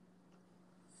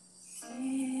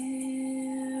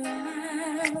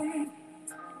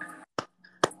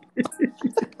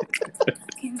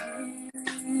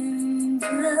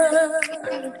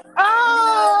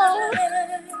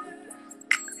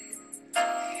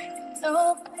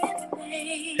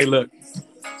Hey, look.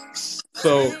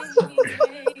 So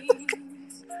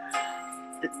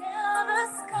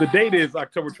the date is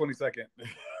October 22nd,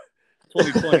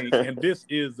 2020, and this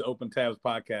is the Open Tabs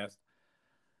podcast.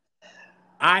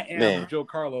 I am Joe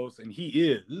Carlos, and he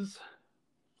is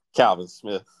Calvin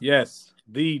Smith. Yes,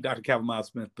 the Dr. Calvin Miles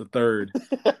Smith III,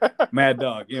 Mad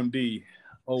Dog, MD,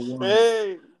 01,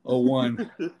 Hey. 01,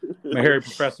 Mahari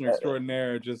Professor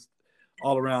Extraordinaire, just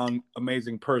all around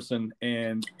amazing person,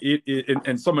 and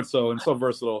and so much so and so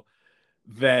versatile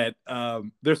that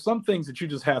there's some things that you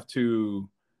just have to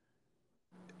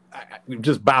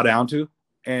just bow down to,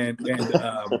 and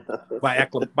by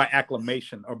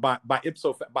acclamation or by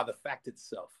ipso by the fact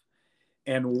itself.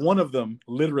 And one of them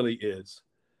literally is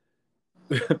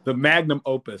the magnum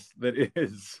opus that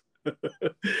is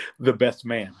The Best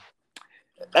Man.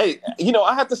 Hey,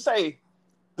 I have to say,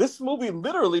 this movie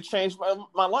literally changed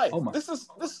my life. This is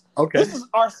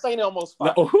our St. Elmo's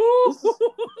Fire.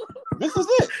 This is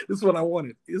it. This is what I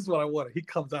wanted. He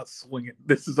comes out swinging.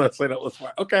 This is our St. Elmo's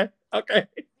Fire. Okay.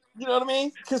 You know what I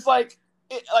mean? Because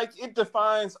it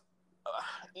defines.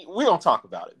 We don't talk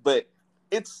about it, but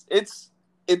it's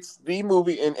the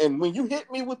movie. And when you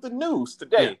hit me with the news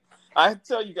today, I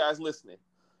tell you guys listening.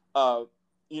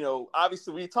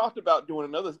 Obviously we talked about doing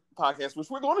another podcast, which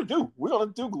we're going to do. We're going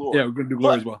to do Glory. Yeah, we're going to do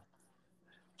Glory as well.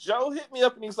 Joe hit me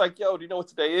up and he's like, "Yo, do you know what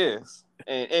today is?"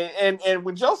 And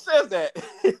when Joe says that,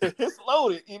 it's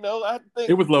loaded. I had to think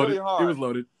it was loaded. Really hard. It was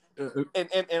loaded.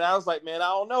 And I was like, "Man, I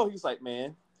don't know." He's like,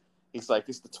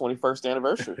 it's the 21st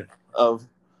anniversary of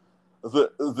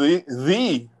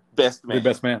the Best Man. The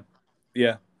Best Man.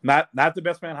 Yeah, not the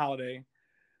Best Man holiday,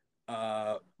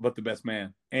 but the Best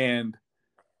Man. And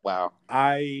wow,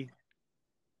 I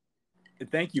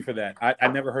thank you for that. I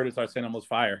never heard it's our St. Elmo's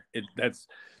Fire. That's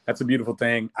a beautiful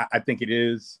thing. I think it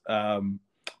is. I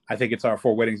think it's our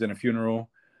Four Weddings and a Funeral,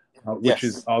 which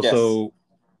is also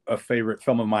a favorite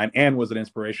film of mine and was an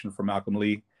inspiration for Malcolm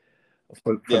Lee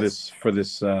for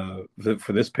this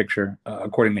picture,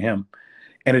 according to him.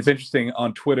 And it's interesting,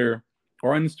 on Twitter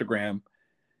or on Instagram,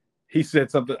 he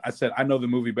said something. I said, "I know the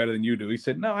movie better than you do." He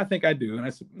said, "No, I think I do." And I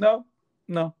said, No.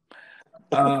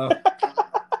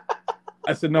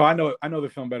 I said, "No, I know the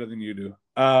film better than you do."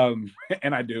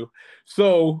 And I do.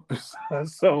 So I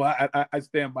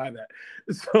stand by that.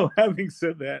 So having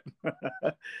said that,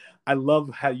 I love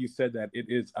how you said that it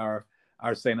is our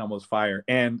St. Elmo's Fire.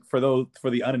 And for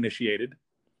the uninitiated,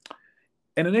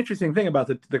 and an interesting thing about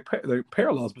the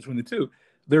parallels between the two,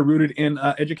 they're rooted in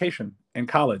education and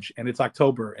college, and it's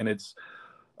October and it's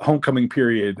homecoming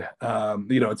period.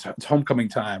 It's homecoming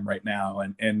time right now.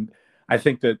 And I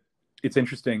think that it's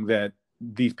interesting that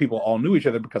these people all knew each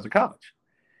other because of college.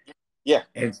 Yeah,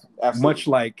 and absolutely. Much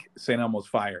like St. Elmo's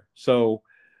Fire. So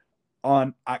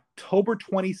on October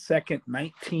 22nd,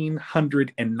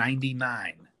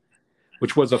 1999,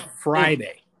 which was a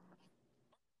Friday.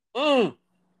 It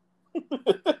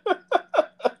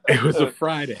was a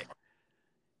Friday.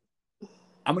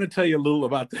 I'm going to tell you a little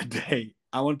about that day.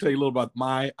 I want to tell you a little about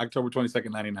my October 22nd,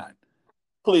 99.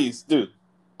 Please do.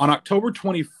 On October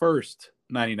 21st,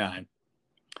 99,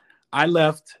 I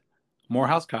left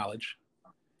Morehouse College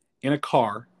in a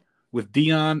car with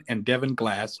Dion and Devin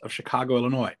Glass of Chicago,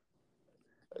 Illinois.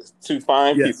 Two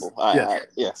fine people.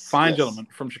 Yes. Fine gentlemen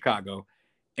from Chicago.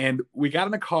 And we got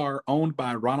in a car owned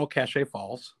by Ronald Cache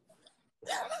Falls.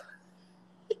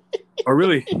 Or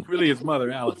really his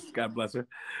mother, Alice. God bless her.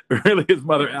 Really his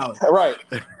mother, Alice. Right.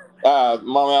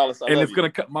 Mama Alice,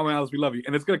 Mama Alice, we love you.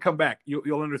 And it's gonna come back.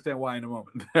 You'll understand why in a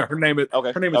moment. Her name is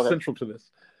central to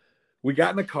this. We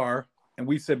got in the car and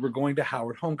we said we're going to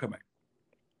Howard Homecoming.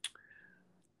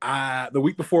 The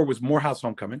week before was Morehouse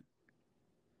Homecoming.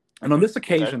 And on this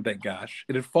occasion, thank gosh,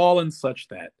 it had fallen such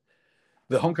that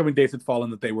the homecoming dates had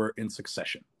fallen that they were in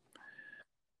succession.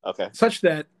 Okay. Such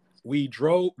that we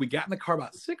got in the car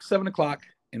about 6-7 o'clock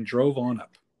and drove on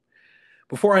up.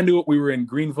 Before I knew it, we were in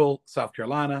Greenville, South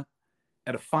Carolina,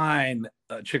 at a fine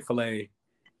Chick-fil-A,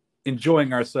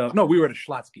 enjoying ourselves. No, we were at a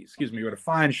Schlotzsky's. Excuse me. We were at a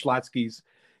fine Schlotzsky's.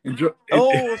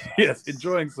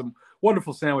 Enjoying some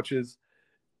wonderful sandwiches,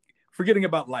 forgetting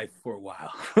about life for a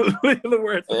while. In the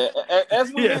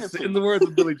words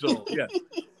of Billy Joel. Yes.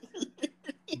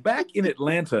 Back in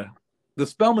Atlanta, the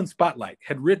Spelman Spotlight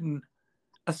had written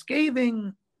a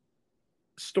scathing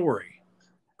story.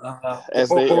 As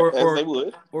they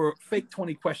would. Or fake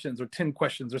 20 questions or 10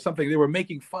 questions or something. They were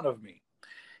making fun of me.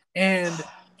 And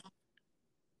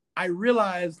I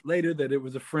realized later that it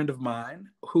was a friend of mine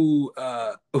who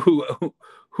the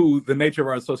nature of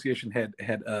our association had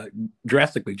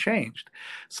drastically changed,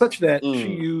 such that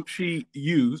she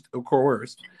used or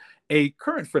coerced a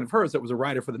current friend of hers that was a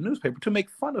writer for the newspaper to make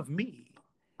fun of me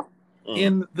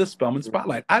in the Spelman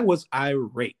Spotlight. I was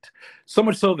irate, so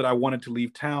much so that I wanted to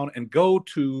leave town and go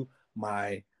to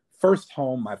my first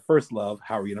home, my first love,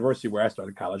 Howard University, where I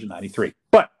started college in '93.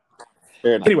 But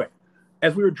anyway,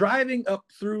 as we were driving up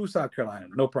through South Carolina,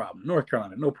 no problem. North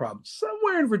Carolina, no problem.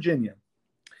 Somewhere in Virginia,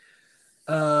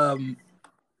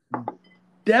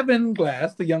 Devin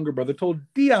Glass, the younger brother, told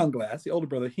Dion Glass, the older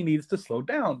brother, he needs to slow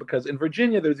down because in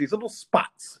Virginia there's these little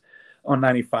spots on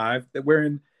 95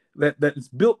 that is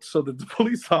built so that the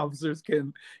police officers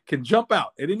can jump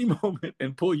out at any moment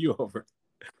and pull you over.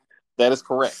 That is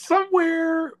correct.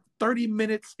 Somewhere 30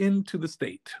 minutes into the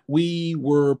state, we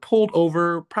were pulled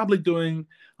over, probably doing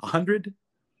 100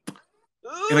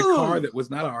 in a car that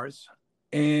was not ours.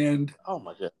 And oh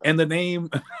my God. And the name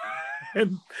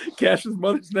and Cash's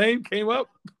mother's name came up.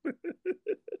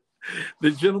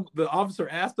 The officer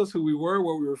asked us who we were,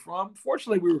 where we were from.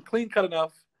 Fortunately, we were clean cut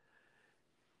enough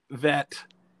that,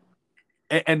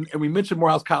 and we mentioned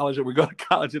Morehouse College, and we go to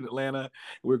college in Atlanta.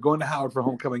 We were going to Howard for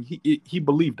homecoming. He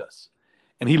believed us,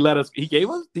 and he let us. He gave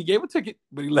a ticket,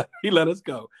 but he let us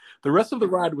go. The rest of the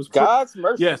ride was God's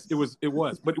mercy. Yes, it was,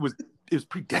 but it was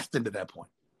predestined at that point.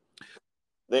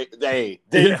 There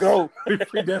you go.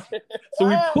 Predestined. So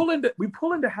we pull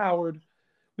into Howard.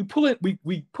 We pull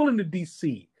into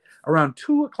DC around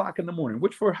 2:00 in the morning,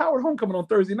 which for Howard homecoming on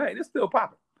Thursday night, it's still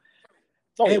popping.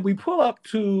 And we pull up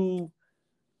to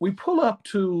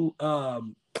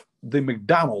the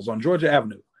McDonald's on Georgia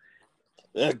Avenue.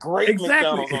 The great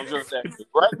McDonald's on Georgia Avenue,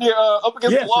 right near up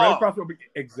against the wall. Right across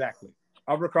exactly.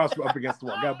 Up against the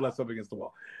wall. God bless, up against the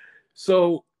wall.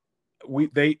 So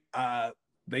they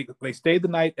stayed the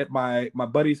night at my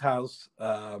buddy's house,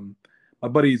 my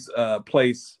buddy's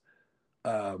place.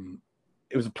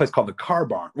 It was a place called the Car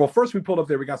Barn. Well, first we pulled up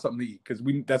there. We got something to eat because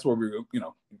that's where we were,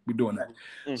 we're doing that.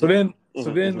 Mm-hmm. So then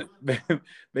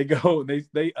they go,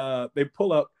 they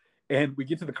pull up, and we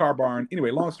get to the Car Barn.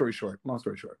 Anyway, long story short,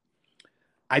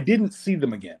 I didn't see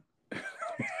them again.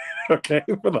 Okay,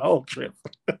 for the whole trip.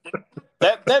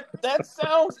 That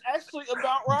sounds actually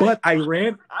about right. But I've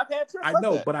had trips. I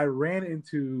know, but I ran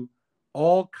into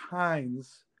all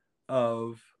kinds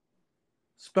of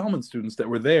Spelman students that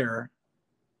were there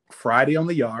Friday on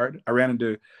the yard. I ran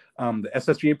into the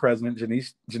SSGA president,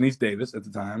 Janice Davis at the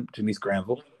time, Janice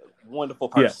Granville. Wonderful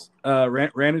person.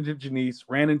 Yes. Ran into Janice,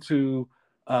 ran into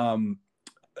Aaliyah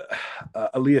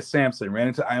Sampson, ran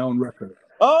into Ione Rucker.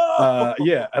 Oh,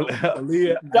 yeah,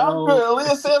 Aaliyah. Dr.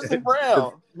 Aaliyah Sampson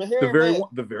Brown.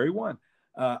 The very one.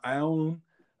 Ione.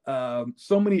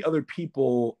 So many other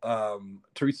people,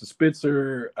 Teresa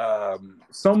Spitzer,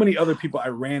 so many other people I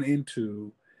ran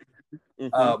into,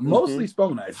 mostly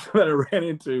Spelmanites that I ran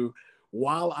into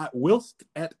whilst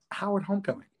at Howard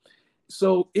homecoming.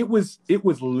 So it was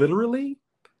literally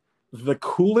the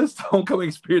coolest homecoming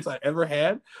experience I ever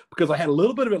had because I had a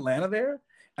little bit of Atlanta there,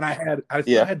 and I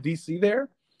still had DC there,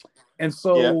 and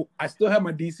so I still have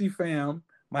my DC fam,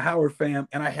 my Howard fam,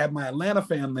 and I had my Atlanta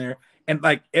fam there. And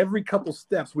like every couple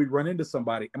steps, we'd run into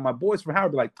somebody, and my boys from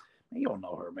Howard be like, "Man, you don't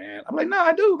know her, man." I'm like, "No,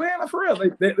 I do, man. I'm for real."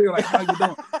 They were like, "How you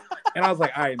doing?" And I was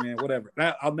like, "All right, man, whatever."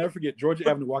 And I'll never forget Georgia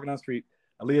Avenue, walking down the street.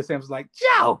 Aaliyah Sampson's like,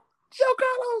 Joe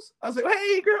Carlos. I was like,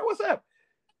 "Hey, girl, what's up?"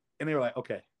 And they were like,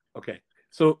 "Okay."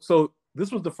 So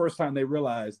this was the first time they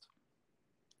realized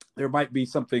there might be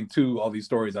something to all these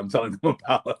stories I'm telling them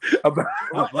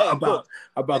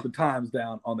about the times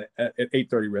down on at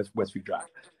 830 Westview Drive.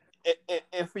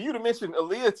 And for you to mention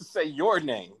Aaliyah to say your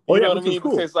name, you know what I mean?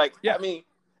 Cool. Because I mean,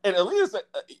 and Aaliyah's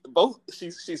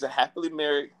she's a happily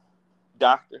married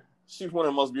doctor. She's one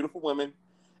of the most beautiful women,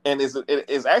 and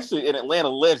is actually an Atlanta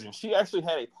legend. She actually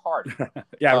had a party.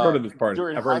 Yeah, I've heard of this party.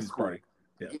 I've heard of this party.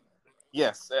 Yeah.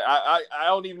 Yes, I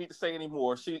don't even need to say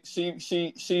anymore.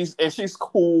 She's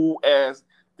cool as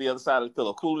the other side of the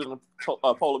pillow, cooler than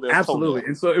a polar bear. Absolutely,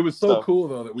 and so it was so cool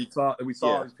though that we saw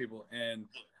all these people, and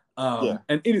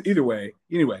either way,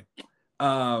 anyway,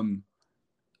 long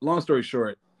story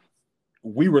short,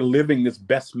 we were living this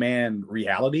best man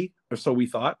reality, or so we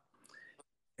thought.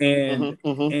 And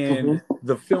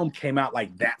the film came out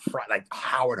like that Friday, like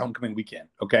Howard homecoming weekend.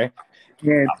 Okay.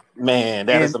 And man,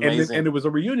 that is amazing. And it was a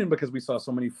reunion because we saw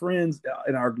so many friends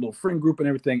in our little friend group and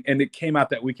everything. And it came out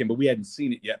that weekend, but we hadn't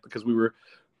seen it yet because we were,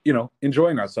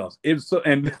 enjoying ourselves. It was so,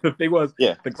 and the thing was,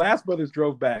 the Glass brothers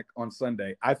drove back on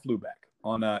Sunday. I flew back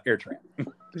on AirTran.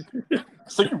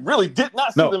 So you really did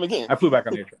not see them again? I flew back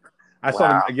on AirTran. I saw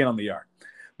them again on the yard.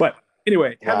 But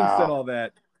anyway, having said all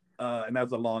that, and that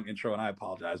was a long intro, and I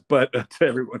apologize, but to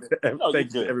everyone,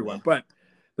 thanks to everyone. Man. But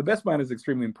The Best Man is an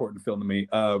extremely important film to me.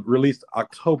 Released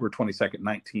October 22nd,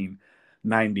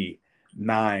 1990.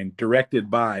 9, directed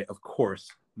by, of course,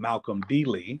 Malcolm D.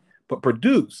 Lee, but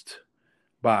produced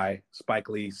by Spike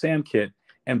Lee, Sam Kitt,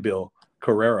 and Bill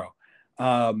Carrero.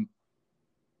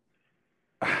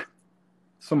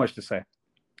 So much to say.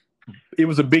 It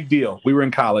was a big deal. We were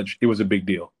in college. It was a big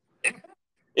deal.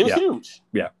 It was huge.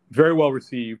 Yeah, very well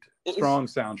received. Strong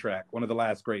soundtrack. One of the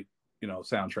last great,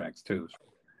 soundtracks too.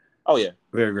 Oh yeah,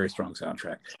 very, very strong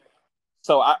soundtrack.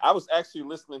 So I was actually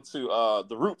listening to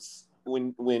The Roots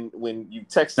when you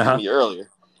texted me earlier,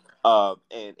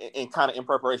 and kind of in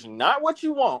preparation. Not What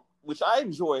You Want, which I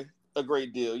enjoy a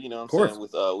great deal. You know what I'm saying,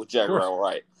 with Jaguar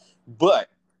Wright, but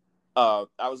I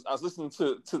was listening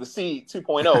to the Seed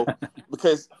 2.0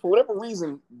 because for whatever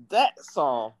reason that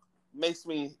song makes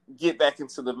me get back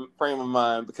into the frame of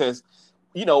mind because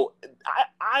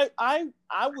I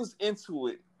was into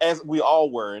it as we all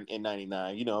were in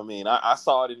 99. You know what I mean? I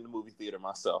saw it in the movie theater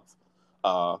myself.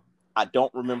 I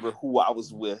don't remember who I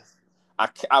was with.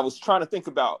 I was trying to think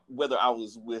about whether I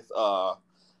was with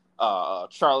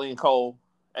Charlie and Cole,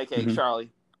 aka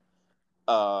Charlie.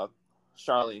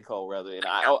 Charlie and Cole, rather, and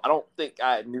I don't think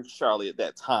I knew Charlie at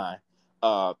that time.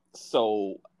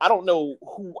 So I don't know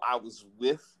who I was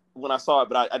with when I saw it,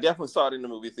 but I definitely saw it in the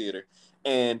movie theater.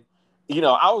 And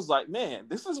I was like, man,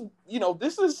 this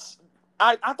is.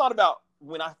 I thought about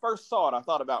when I first saw it. I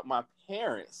thought about my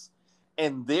parents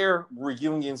and their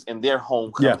reunions and their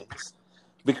homecomings,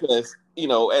 because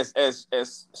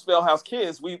as Spellhouse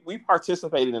kids, we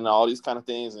participated in all these kind of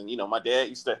things, and my dad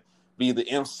used to be the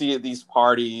MC at these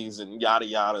parties and yada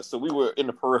yada. So we were in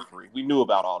the periphery. We knew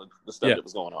about all the stuff that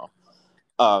was going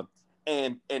on,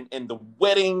 and the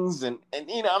weddings and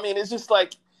it's just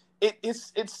like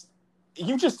it's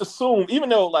you just assume, even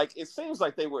though like it seems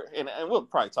like they were, and we'll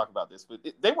probably talk about this, but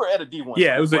they were at a D1.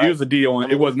 Yeah, school, it was a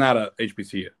D1. It was not a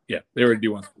HBCU. Yeah, they were a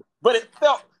D1 school. But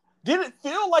did it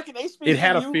feel like an HBCU? It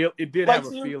had a feel. It did have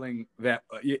a feeling that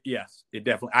yes, it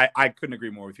definitely. I couldn't agree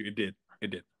more with you. It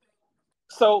did.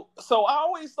 So I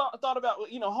always thought about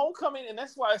homecoming, and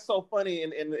that's why it's so funny.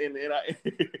 And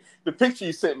the picture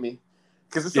you sent me,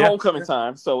 because it's homecoming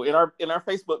time. So in our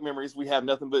Facebook memories, we have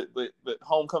nothing but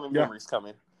homecoming memories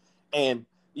coming, and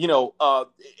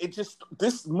it just,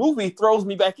 this movie throws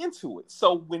me back into it.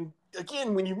 So when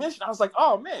you mentioned, I was like,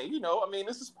 oh man,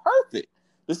 this is perfect.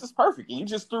 This is perfect. And you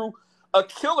just threw a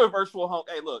killer virtual home.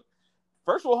 Hey, look,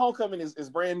 virtual homecoming is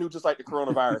brand new, just like the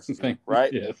coronavirus,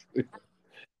 right? Yes.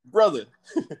 Brother,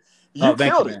 you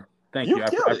killed it. Thank you.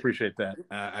 I appreciate that.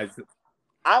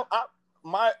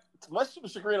 Much to the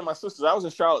chagrin of my sisters, I was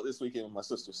in Charlotte this weekend with my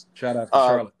sisters. Shout out to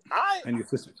Charlotte and your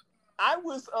sisters. I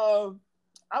was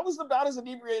about as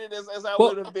inebriated as I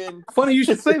would have been. Funny you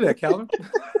should say that, Calvin.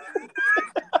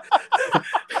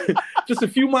 Just a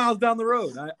few miles down the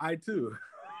road, I too.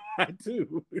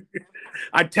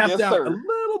 I tapped out a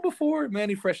little before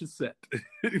Manny Fresh's set.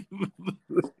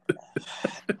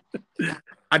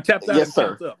 I tapped out and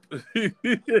tapped up.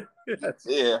 Yes.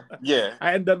 Yeah.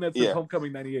 I hadn't done that since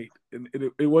Homecoming '98, and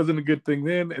it wasn't a good thing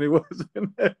then, and it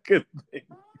wasn't a good thing.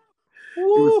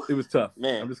 It was tough,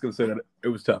 man. I'm just gonna say that it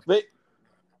was tough.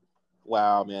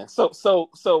 Wow, man. So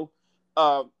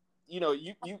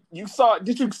you saw it.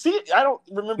 Did you see it? I don't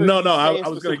remember. No, I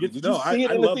was going to get. Did you see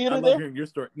it in the theater? I love hearing your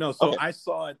story. No, so I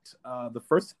saw it the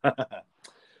first.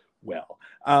 Well,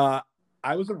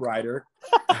 I was a writer.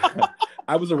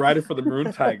 I was a writer for the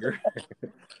Maroon Tiger,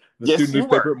 the student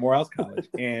newspaper at Morehouse College,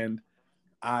 and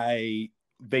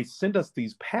they sent us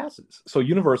these passes. So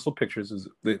Universal Pictures is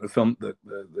the film,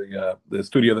 the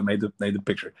studio that made the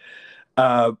picture.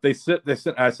 They sent.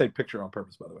 I say picture on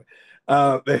purpose, by the way.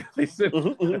 They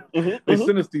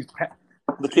sent us these passes.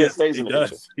 The kid stays in the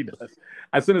picture. He does.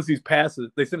 I sent us these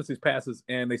passes. They sent us these passes,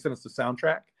 and they sent us the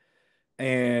soundtrack.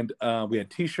 And we had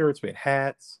T-shirts, we had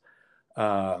hats.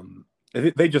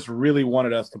 They just really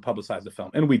wanted us to publicize the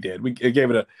film, and we did. We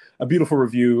gave it a beautiful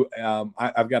review.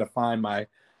 I've got to find my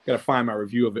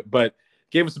review of it, but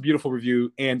gave us a beautiful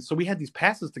review. And so we had these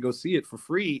passes to go see it for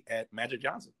free at Magic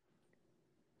Johnson.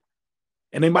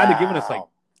 And they might have given us like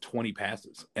 20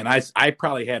 passes, and I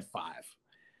probably had 5.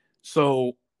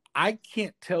 So I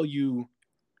can't tell you.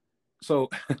 So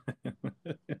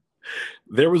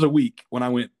there was a week when I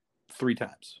went 3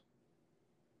 times.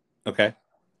 Okay.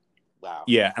 Wow.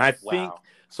 Yeah, and I think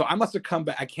so. I must have come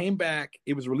back. I came back.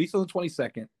 It was released on the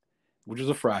 22nd, which was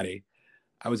a Friday.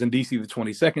 I was in DC the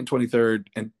 22nd, 23rd,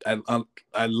 and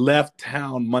I left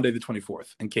town Monday the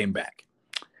 24th and came back.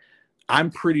 I'm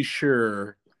pretty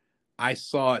sure I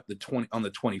saw it on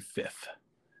the 25th.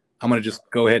 I'm gonna just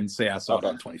go ahead and say I saw it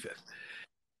on the 25th.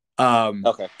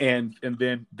 Okay. And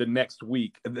then the next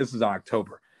week, this is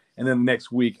October, and then the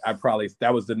next week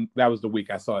that was the week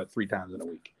I saw it 3 times in a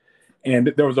week.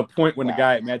 And there was a point when the Wow.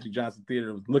 guy at Magic Johnson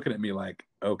Theater was looking at me like,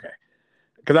 okay,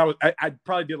 because I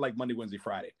probably did like Monday, Wednesday,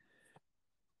 Friday,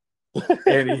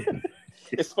 and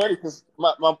It's funny because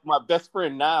my best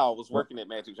friend Niall was working at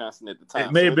Magic Johnson at the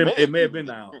time. it may have been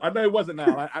Niall. I know it wasn't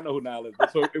Niall. I know who Niall is,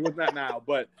 so it was not Niall.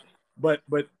 But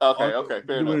okay,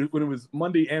 fair enough. When it was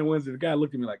Monday and Wednesday, the guy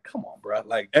looked at me like, "Come on, bro!"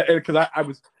 Like, because I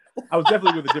was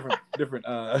definitely with a different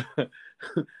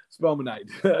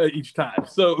Spellmanite each time.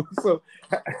 So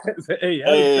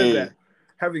hey,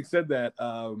 having said that,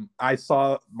 I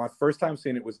saw my first time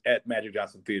seeing it was at Magic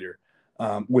Johnson Theater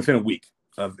within a week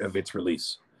of its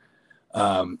release.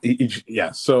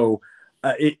 So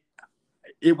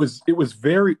it was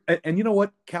very, and you know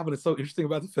what, Calvin, is so interesting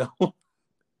about the film.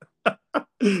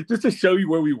 Just to show you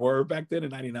where we were back then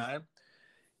in '99.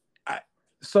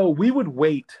 So we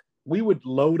would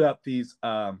load up these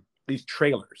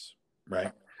trailers,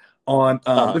 right, on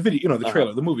the video, the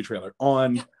trailer, the movie trailer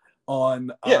on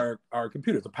our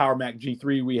computers, the Power Mac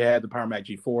G3 we had, the Power Mac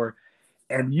G4,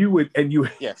 and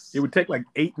it would take like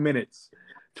 8 minutes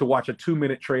to watch a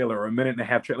 2-minute trailer or a minute and a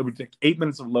half trailer. It would take 8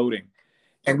 minutes of loading,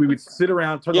 and we would sit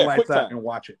around, turn the lights out, and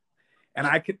watch it. And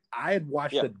I had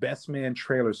watched the Best Man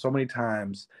trailer so many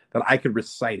times that I could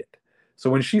recite it. So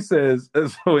when she says,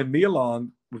 when Nia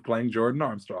Long was playing Jordan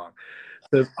Armstrong,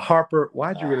 says, "Harper,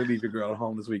 why'd you really leave your girl at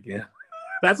home this weekend?"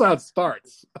 That's how it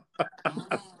starts.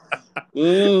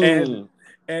 And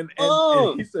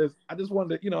he says, "I just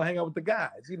wanted to, hang out with the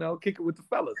guys, kick it with the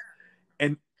fellas."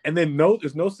 And then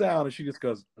there's no sound, and she just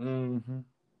goes, "Mm-hmm."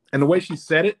 And the way she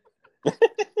said it,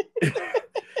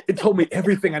 it told me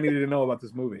everything I needed to know about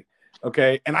this movie.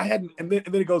 Okay, and I hadn't, and then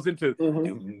it goes into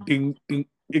ding, ding.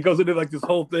 It goes into like this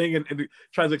whole thing and it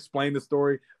tries to explain the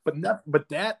story, but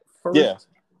that first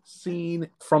scene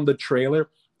from the trailer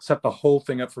set the whole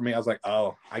thing up for me. I was like,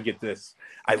 oh, I get this.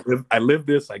 I live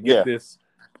this. I get this.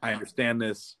 I understand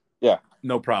this. Yeah,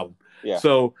 no problem. Yeah.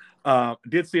 So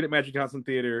did see it at Magic Johnson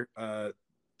Theater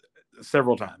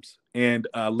several times, and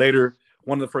later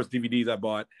one of the first DVDs I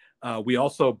bought. We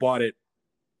also bought it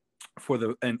for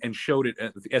and showed it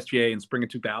at the SGA in spring of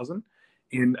 2000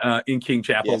 in King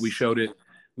Chapel. Yes.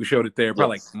 We showed it there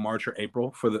probably like March or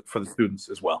April for the students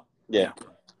as well. Yeah.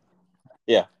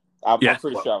 I'm pretty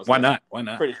sure I was why there.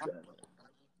 not Pretty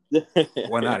sure.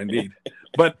 Why not, indeed.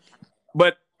 But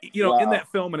Wow. in that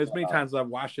film, and as many times as I've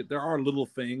watched it, there are little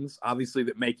things obviously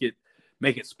that make it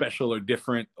special or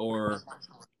different, or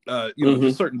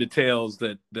just certain details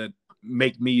that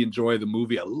make me enjoy the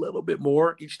movie a little bit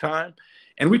more each time.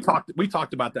 And we talked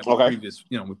about that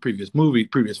with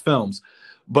previous films.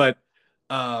 But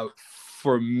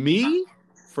for me,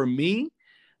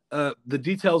 the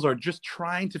details are just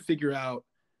trying to figure out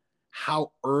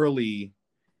how early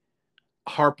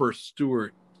Harper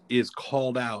Stewart is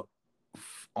called out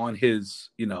on his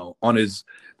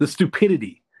the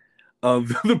stupidity of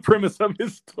the premise of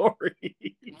his story.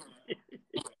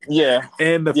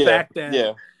 And the fact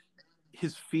that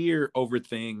his fear over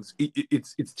things,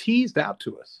 it's teased out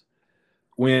to us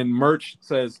when Murch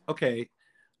says, okay,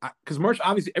 because Murch,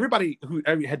 obviously everybody who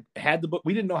had the book,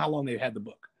 we didn't know how long they had the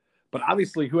book, but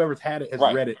obviously whoever's had it has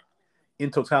read it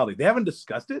in totality. They haven't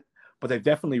discussed it, but they've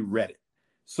definitely read it.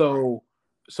 So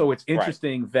it's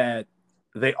interesting that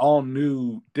they all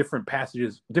knew different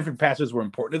passages were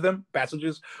important to them.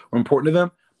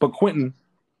 But Quentin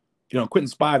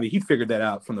Spivey, he figured that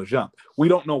out from the jump. We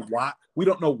don't know why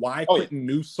Quentin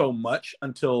knew so much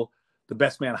until The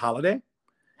Best Man Holiday.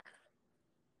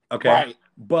 Okay.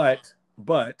 But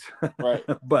but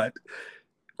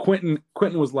Quentin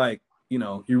was like,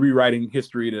 you're rewriting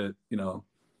history to,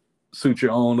 suit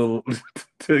your own little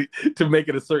to make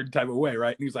it a certain type of way,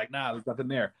 right? And he was like, nah, there's nothing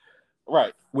there.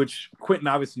 Right. Which Quentin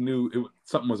obviously knew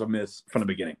something was amiss from the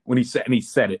beginning when he said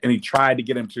it, and he tried to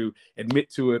get him to admit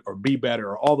to it or be better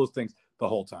or all those things the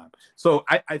whole time. So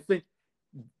I think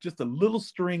just the little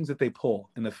strings that they pull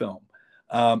in the film,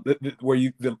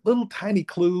 the little tiny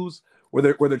clues where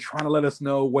they're trying to let us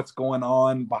know what's going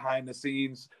on behind the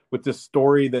scenes with this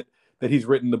story that he's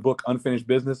written, the book Unfinished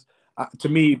Business. To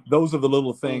me, those are the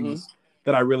little things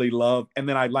that I really love, and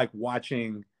then I like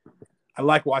watching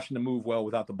the move well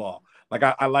without the ball. Like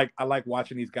I like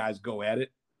watching these guys go at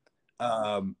it,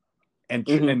 and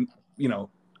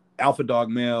alpha dog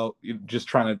male just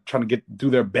trying to do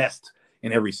their best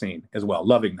in every scene as well.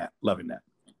 Loving that.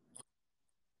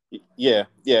 Yeah.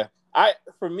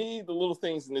 For me, the little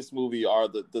things in this movie are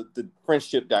the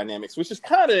friendship dynamics, which is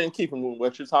kind of in keeping with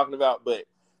what you're talking about, but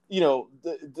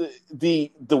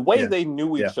the way they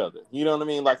knew each other. You know what I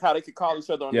mean? Like how they could call each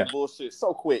other on the bullshit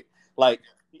so quick. Like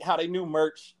how they knew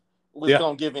Murch was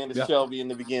gonna give in to Shelby in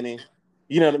the beginning.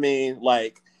 You know what I mean?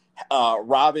 Like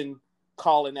Robin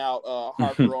calling out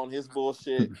Harper on his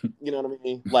bullshit. You know what I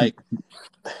mean? Like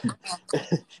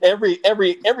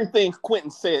everything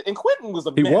Quentin said, and Quentin was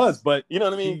a mess. He was, but you know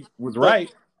what I mean? He was right.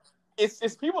 But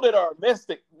it's people that are a mess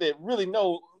that really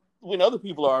know when other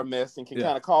people are a mess and can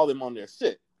kind of call them on their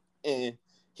shit. And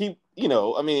he,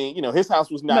 his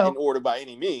house was not in order by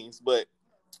any means, but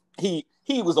he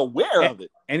was aware of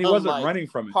it, and he wasn't running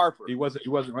from it. Harper, he wasn't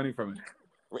running from it.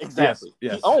 Exactly.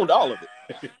 Yes. He owned all of it.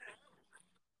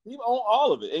 He owned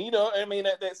all of it, and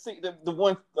the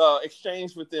one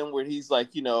exchange with them where he's like,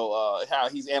 how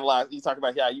he's analyzed. He talked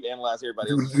about how you analyze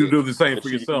everybody else. You do the same for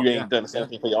yourself. You ain't done the same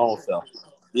thing for your own self.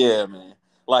 Yeah, man.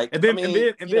 Like, and then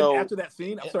after that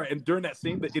scene, I'm sorry, and during that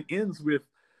scene, it ends with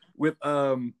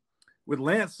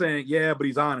Lance saying, "Yeah, but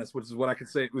he's honest," which is what I could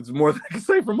say. Which is more than I can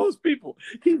say for most people.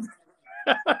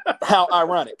 How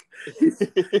ironic,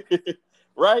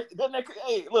 right?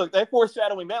 Hey, look, that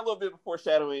foreshadowing, that little bit of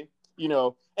foreshadowing,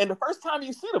 and the first time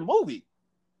you see the movie,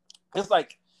 it's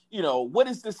like, what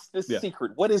is this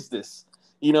secret? What is this?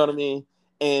 You know what I mean?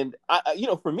 And I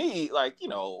for me, like,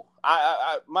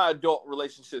 I my adult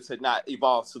relationships had not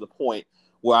evolved to the point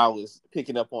where I was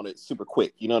picking up on it super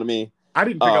quick. You know what I mean? I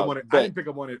didn't pick up on it. I didn't pick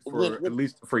up on it for at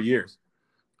least for years.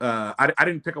 I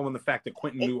didn't pick up on the fact that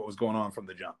Quentin knew what was going on from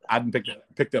the jump. I didn't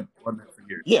picked up on that for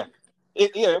years. Yeah,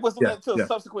 it wasn't until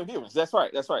subsequent viewings. That's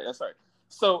right.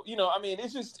 So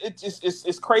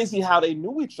it's crazy how they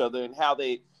knew each other and how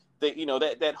they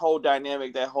that whole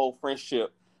dynamic, that whole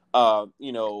friendship. And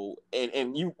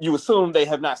you assume they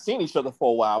have not seen each other for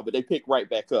a while, but they pick right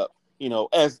back up.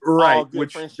 As all good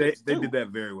which friendships they do. did that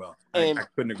very well. And I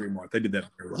couldn't agree more. They did that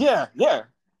very well. Yeah.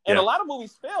 And a lot of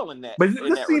movies fail in that. But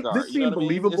this seemed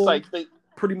believable. I mean? It's like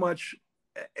pretty much,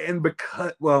 and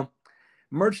because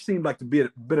Murch seemed like to be a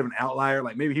bit of an outlier.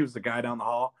 Like maybe he was the guy down the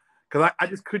hall, because I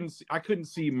just couldn't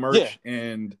see Murch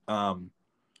and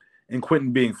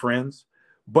Quentin being friends.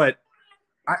 But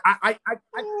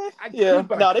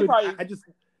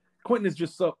Quentin is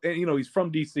just so, and he's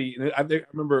from DC, and I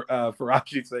remember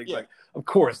Faraji saying like, of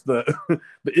course the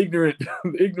ignorant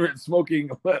smoking,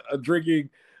 drinking,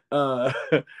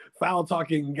 foul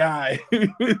talking guy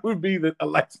would be a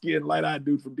light skinned, light eyed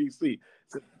dude from DC.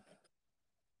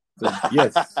 So,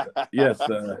 yes,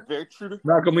 very true.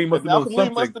 Malcolm Lee must have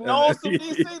known some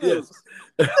DC dudes.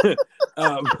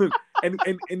 And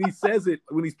he says it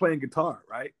when he's playing guitar,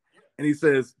 right? And he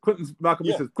says, Malcolm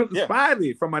Lee says, Quentin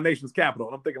Spivey from my nation's capital.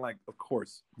 And I'm thinking, like, of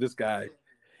course, this guy.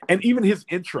 And even his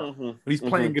intro, when he's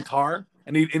playing guitar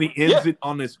and he ends it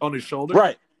on his shoulder.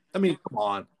 Right. I mean, come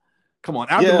on.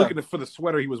 I've been looking for the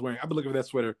sweater he was wearing. I've been looking for that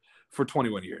sweater for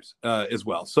 21 years as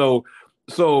well. So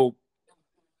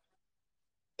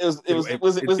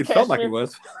it felt like it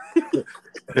was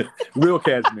real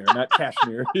cashmere, not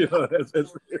cashmere.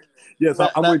 Yes,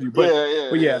 I'm with you. But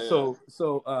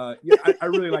I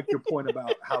really like your point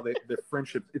about how their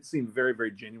friendship. It seemed very,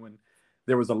 very genuine.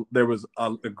 There was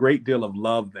a great deal of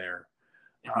love there.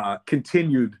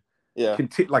 Continued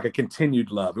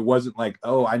love. It wasn't like,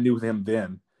 oh, I knew him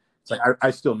then. It's like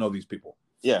I still know these people.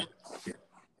 Yeah.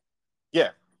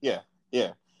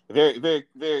 Very, very,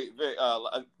 very, very.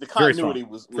 The continuity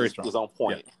was on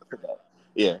point.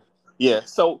 Yeah.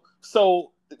 So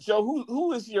Joe,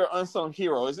 who is your unsung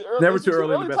hero? Is it early? Never too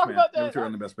early in the best man. Never too early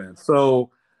in the best man. So,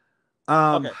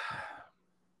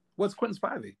 what's Quentin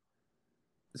Spivey?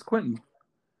 It's Quentin.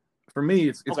 For me,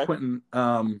 it's Quentin.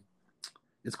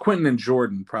 It's Quentin and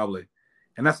Jordan probably,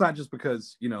 and that's not just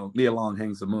because Nia Long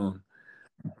hangs the moon,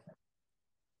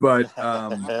 but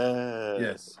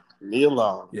yes. Nia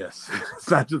Long. Yes.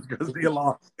 It's not just because Nia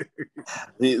Long.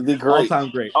 the great.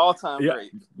 All-time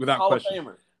great. Without Hall question.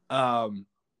 of Famer.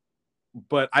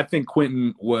 But I think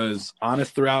Quentin was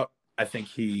honest throughout. I think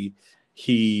he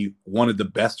wanted the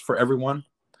best for everyone.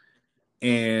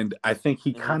 And I think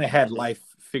he kind of had life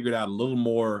figured out a little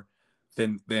more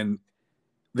than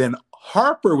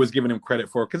Harper was giving him credit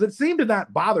for, because it seemed to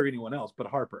not bother anyone else but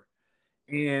Harper.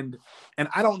 And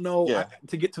I don't know,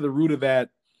 to get to the root of that,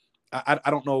 I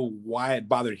don't know why it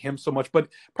bothered him so much, but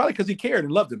probably because he cared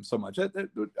and loved him so much.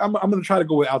 I'm going to try to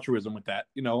go with altruism with that.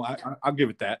 I'll give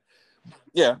it that.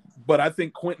 Yeah. But I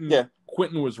think Quentin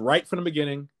was right from the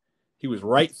beginning. He was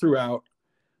right throughout.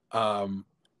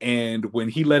 And when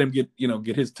he let him get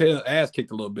his ass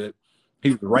kicked a little bit, he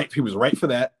was right. He was right for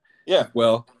that. Yeah.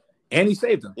 Well, and he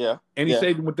saved him. Yeah. And he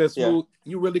saved him with that smooth.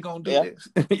 You really gonna do this?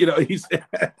 He said,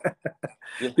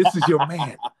 "This is your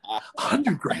man.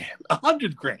 $100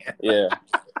 grand. Yeah.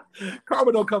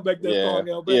 Karma don't come back that far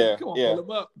now, baby. Come on, pull him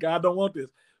up. God don't want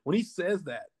this." When he says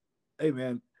that, hey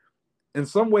man, in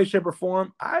some way, shape, or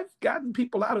form, I've gotten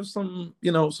people out of some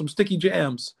sticky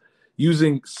jams,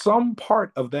 using some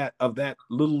part of that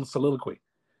little soliloquy.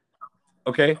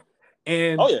 Okay,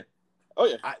 and oh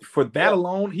yeah, for that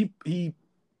alone, he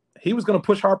was going to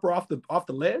push Harper off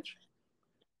the ledge.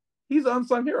 He's an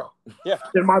unsung hero. Yeah,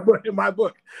 in my book,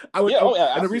 and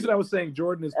the reason I was saying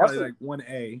Jordan is probably like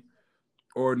 1A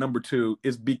or number 2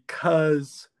 is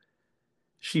because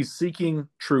she's seeking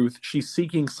truth. She's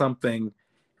seeking something,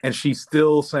 and she's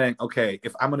still saying, "Okay,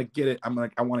 if I'm going to get it, I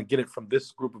want to get it from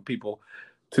this group of people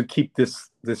to keep this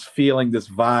feeling, this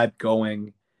vibe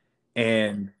going."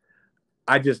 And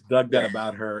I just dug that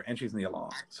about her, and she's Nia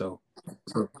Long. So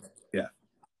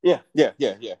yeah.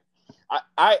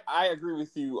 I agree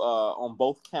with you on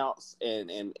both counts, and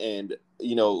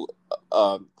you know,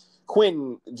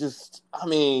 Quentin just, I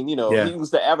mean, you know, he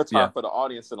was the avatar for the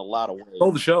audience in a lot of ways.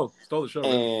 Stole the show,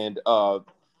 and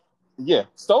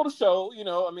stole the show. You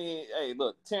know, I mean, hey,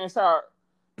 look, Terrence Howard.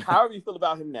 However you feel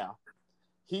about him now,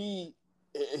 he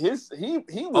was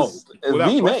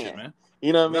the man.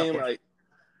 You know what I mean? Like,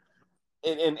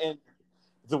 and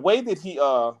the way that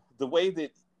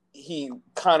he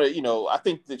kind of, you know, I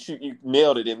think that you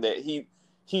nailed it in that he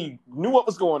knew what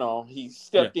was going on. He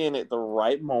stepped in at the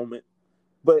right moment,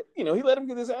 but you know, he let him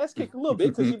get his ass kicked a little bit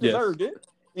because he deserved it.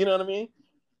 You know what I mean?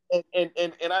 And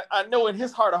I know in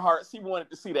his heart of hearts he wanted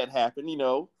to see that happen. You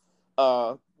know,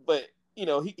 but you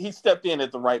know, he stepped in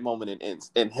at the right moment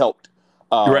and helped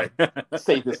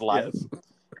save his life. Yes.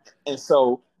 And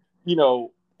so, you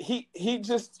know, he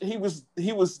was the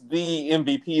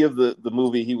MVP of the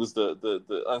movie. He was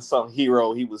the unsung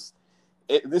hero.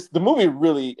 The movie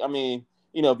really, I mean,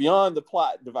 you know, beyond the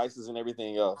plot devices and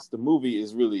everything else, the movie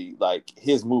is really like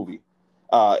his movie.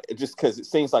 Just because it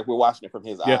seems like we're watching it from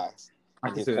his eyes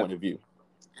and his point of view.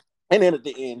 And then at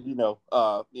the end, you know,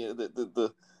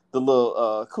 the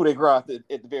little coup de grace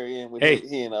at the very end with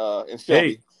he and Shelby.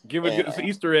 Hey, give us an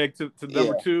Easter egg to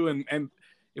number 2, and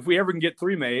if we ever can get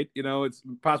 3 made, you know, it's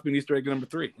possibly an Easter egg to number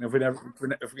 3. And if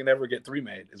we can ever get 3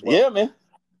 made as well. Yeah,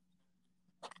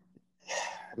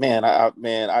 man.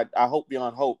 I hope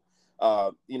beyond hope.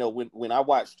 You know, when I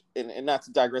watched, and not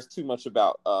to digress too much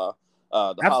about the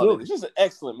Holiday, it's just an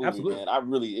excellent movie, man. I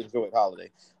really enjoyed Holiday.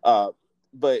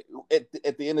 But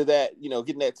at the end of that, you know,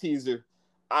 getting that teaser,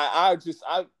 I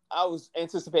was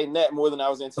anticipating that more than I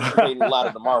was anticipating a lot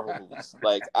of the Marvel movies.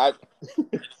 Like I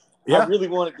really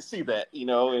wanted to see that, you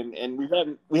know, and we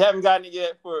haven't gotten it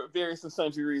yet for various and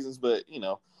sundry reasons, but you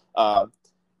know,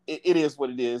 it is what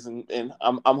it is, and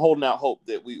I'm holding out hope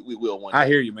that we will one day. I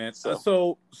hear you, man.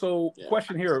 So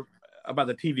question here about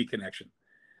the TV connection.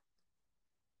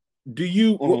 Do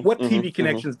you what TV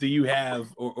connections do you have,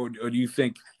 or do you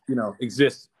think, you know,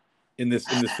 exist in this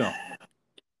film,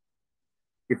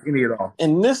 if any at all?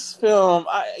 In this film,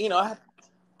 I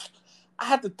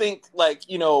have to think, like,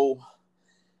 you know,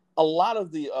 a lot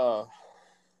of the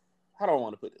how do I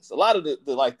want to put this? A lot of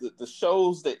the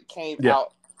shows that came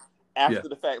out after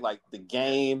the fact, like The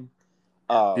Game,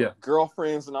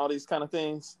 Girlfriends, and all these kind of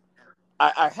things.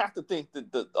 I have to think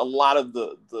that a lot of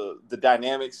the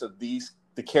dynamics of the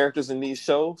characters in these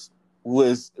shows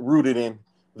was rooted in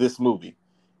this movie,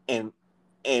 and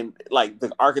like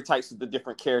the archetypes of the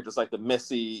different characters, like the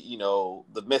messy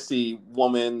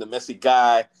woman, the messy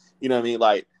guy. You know what I mean?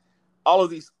 Like, all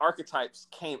of these archetypes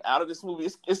came out of this movie.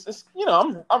 It's you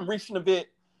know, I'm reaching a bit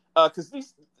because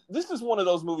this is one of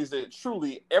those movies that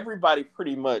truly everybody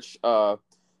pretty much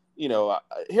you know,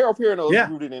 Harold Perrineau is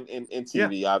rooted in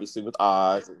TV, obviously with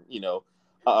Oz, and you know,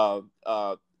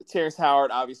 Terrence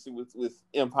Howard obviously with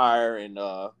Empire and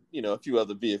you know, a few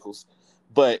other vehicles,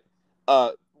 but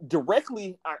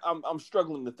directly, I'm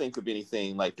struggling to think of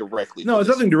anything like directly. No, it's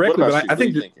nothing directly, but I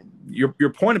think your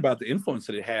point about the influence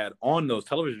that it had on those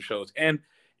television shows, and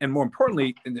more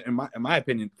importantly, in my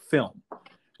opinion, film.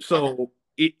 So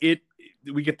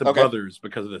we get the brothers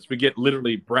because of this. We get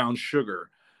literally Brown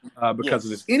Sugar because of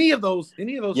this. Any of those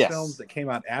films that came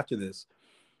out after this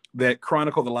that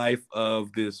chronicle the life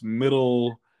of this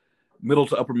middle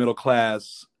to upper middle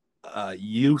class,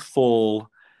 youthful,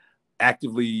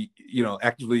 actively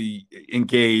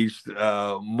engaged,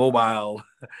 mobile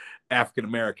African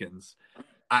Americans,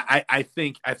 I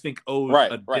think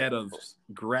owes a debt of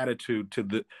gratitude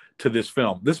to this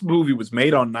film. This movie was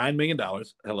made on $9 million.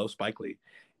 Hello, Spike Lee,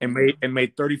 and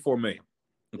made $34 million.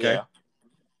 Okay,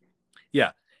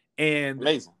 yeah, and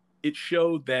amazing. It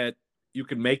showed that you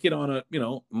can make it on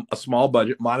a small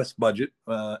budget, modest budget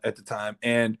at the time,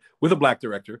 and with a Black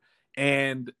director.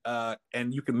 And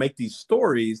you can make these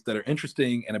stories that are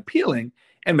interesting and appealing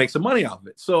and make some money off of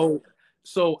it. So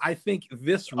I think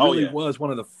this really was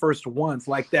one of the first ones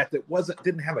like that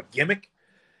didn't have a gimmick.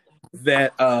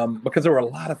 that because there were a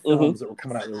lot of films that were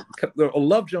coming out.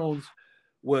 Love Jones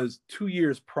was 2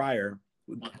 years prior.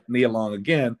 Nia Long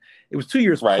again. It was 2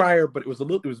 years prior, but it was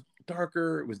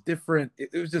darker. It was different.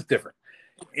 It was just different.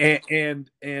 And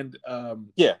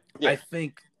I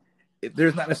think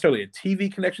there's not necessarily a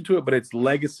TV connection to it, but its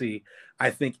legacy, I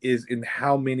think, is in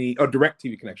how many, or direct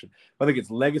TV connection. I think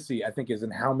its legacy, I think, is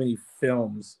in how many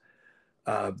films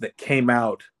that came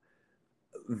out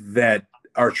that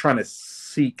are trying to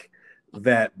seek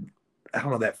that, I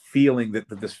don't know, that feeling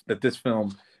that this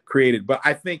film created. But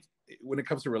I think when it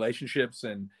comes to relationships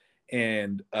and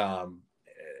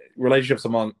relationships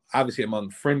among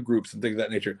friend groups and things of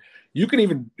that nature, you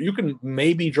can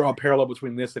maybe draw a parallel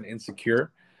between this and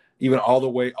Insecure, even all the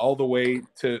way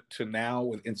to now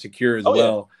with Insecure as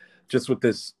well. Yeah. Just with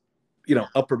this,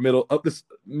 upper middle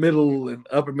and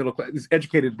upper middle class, these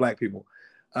educated Black people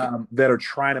that are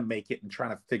trying to make it and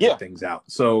trying to figure things out.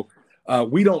 So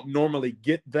we don't normally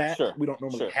get that. Sure. We don't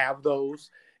normally have those.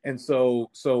 And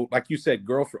so like you said,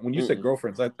 girlfriend. When you said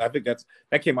girlfriends, I think that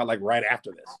came out like right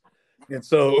after this. And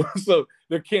so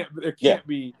there can't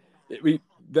be.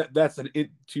 That's to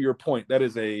your point. That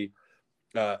is an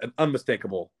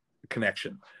unmistakable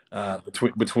connection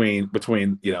between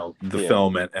the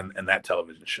film and that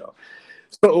television show.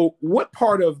 So, what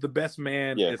part of The Best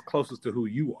Man is closest to who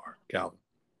you are, Calvin?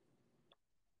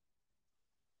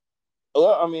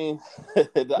 Well, I mean,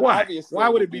 why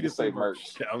would it be the same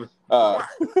merch?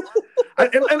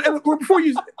 And before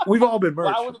we've all been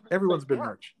merch. Everyone's been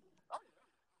merch.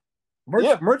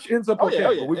 Merch ends up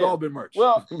okay, but we've all been merch.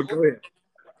 Well, but go ahead.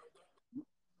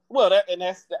 Well, that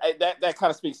kind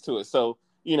of speaks to it. So,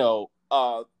 the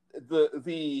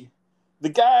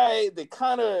guy that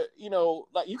kind of,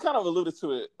 like you kind of alluded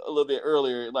to it a little bit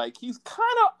earlier, like he's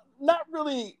kind of not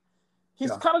really.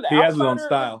 He's kind of the outsider. He has his own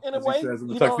style in a way. He says in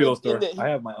the tuxedo store. I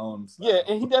have my own style. Yeah,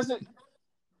 and he doesn't.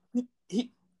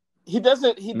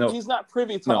 He's not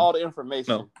privy to all the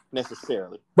information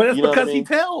necessarily. But it's because he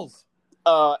tells.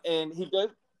 And he does.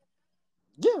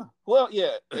 Yeah. Well,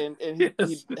 yeah, and he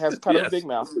has kind of a big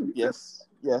mouth. Yes.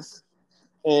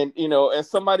 And as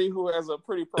somebody who has a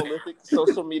pretty prolific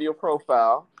social media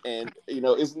profile, and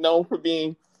is known for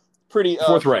being pretty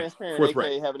transparent,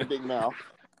 aka having a big mouth,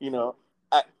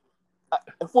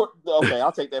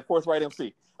 I'll take that. Forthright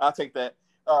MC. I'll take that.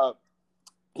 I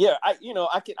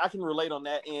can relate on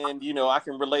that, and I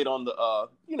can relate on the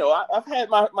I've had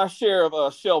my share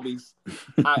of Shelby's.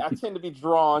 I tend to be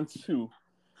drawn to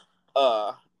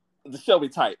the Shelby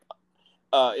type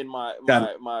in my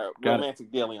romantic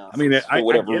dalliance. I mean, I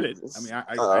get it. I mean,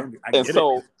 I get it.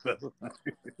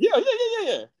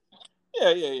 Yeah.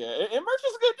 And Merch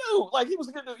is a good dude. Like, he was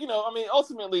a good dude. I mean,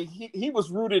 ultimately, he was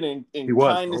rooted in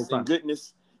kindness and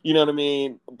goodness. You know what I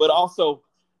mean? But also,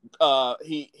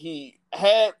 he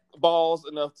had balls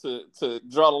enough to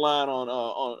draw the line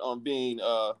on being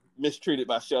mistreated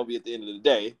by Shelby at the end of the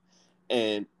day,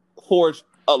 and forged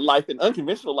a life, an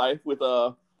unconventional life with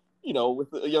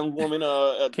with a young woman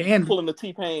pulling the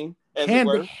T-Pain, as it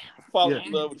were, falling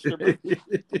in love with stripper.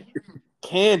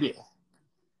 Candy.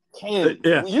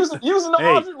 Yeah. Using the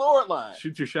Audre Lorde line.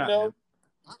 Shoot your shot. Man.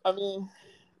 I mean,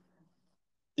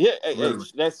 yeah,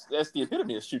 that's the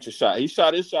epitome of shoot your shot. He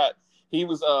shot his shot. He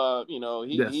was he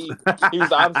was the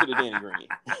opposite of Danny Green.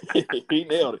 He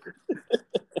nailed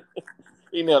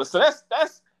it. So that's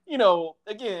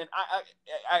again,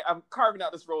 I'm carving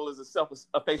out this role as a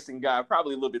self-effacing guy,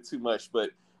 probably a little bit too much,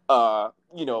 but that's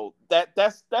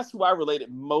who I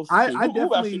related most to.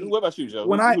 What about you, Joe?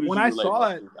 When I saw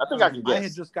it, I think I can guess. I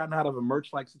had just gotten out of a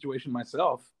merch-like situation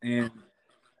myself, and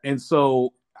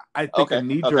so I think a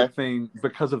knee-jerk thing,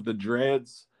 because of the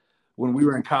dreads. When we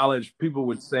were in college, people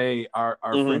would say our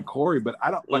friend Corey, but I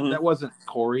don't like that wasn't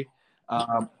Corey.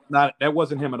 That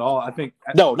wasn't him at all. I think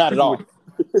not at all.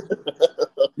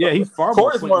 Yeah, he's far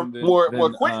Corey's more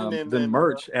Quentin than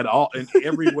Merch at all in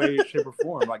every way, shape, or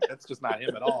form. Like, that's just not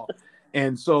him at all.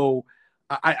 And so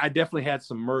I definitely had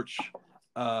some merch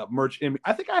in me.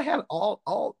 I think I had a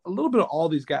little bit of all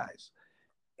these guys,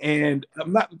 and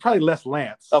probably less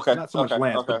Lance. Not so much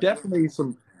Lance, but definitely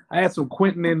some. I had some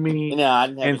Quentin in me,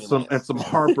 and some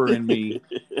Harper in me,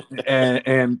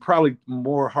 and probably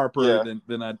more Harper than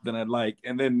I'd like,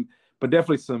 but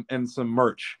definitely some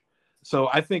Merch. So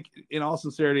I think, in all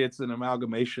sincerity, it's an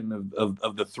amalgamation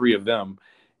of the three of them,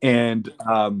 and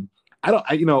I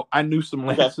knew some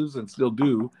Lances and still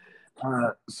do.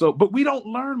 But we don't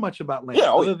learn much about Lance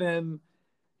other than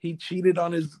he cheated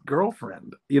on his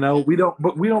girlfriend. We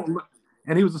don't,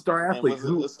 and he was a star athlete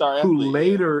who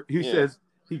later he says.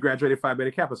 He graduated Phi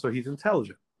Beta Kappa, so he's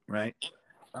intelligent, right?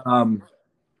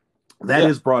 That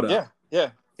is brought up.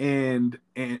 Yeah.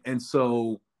 and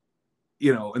so,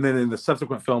 you know, and then in the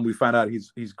subsequent film we find out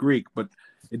he's Greek, but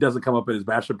it doesn't come up at his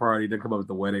bachelor party. It doesn't come up at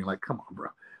the wedding. Like, come on, bro.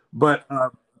 But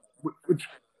which,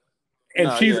 and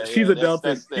No, she's adult.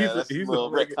 that's He's a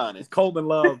little retconning. It's Coleman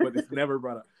Love, but it's never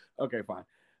brought up. Okay, fine.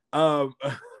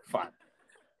 Fine.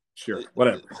 Sure,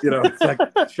 whatever. You know, it's like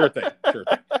sure thing.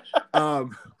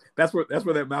 That's where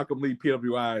that Malcolm Lee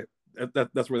PWI.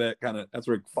 That's where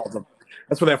it falls off.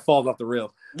 That's where that falls off the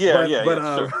rails.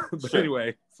 But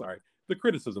anyway, sorry. The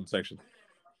criticism section.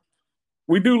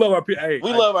 We do love our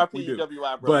love our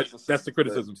PWI brothers, but that's the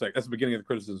criticism section. That's the beginning of the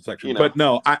criticism section. You know. But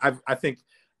no, I think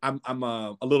I'm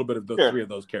a little bit of those three of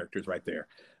those characters right there.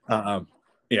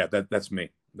 Yeah, that's me.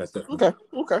 That's definitely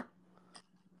okay.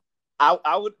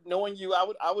 I would, knowing you,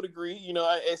 I would agree. You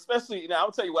know, especially, you know,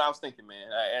 I'll tell you what I was thinking, man.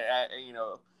 You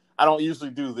know, I don't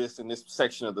usually do this in this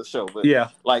section of the show, but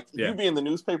you being the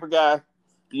newspaper guy,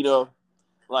 you know,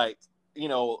 like, you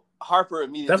know, Harper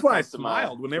immediately. That's why I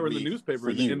smiled when they were in the newspaper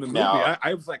in the movie. Now,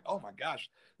 I was like, oh my gosh,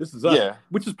 this is us. Yeah.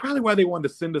 Which is probably why they wanted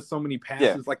to send us so many passes.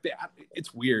 Yeah. Like,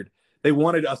 it's weird. They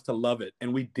wanted us to love it,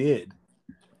 and we did.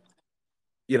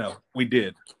 You know, we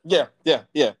did. Yeah.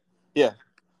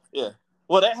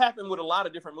 Well, that happened with a lot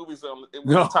of different movies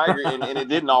with Tiger, and it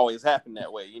didn't always happen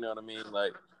that way. You know what I mean?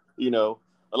 Like, you know,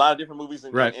 a lot of different movies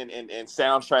and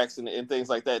soundtracks and things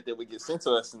like that we get sent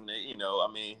to us, and you know,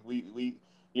 I mean, we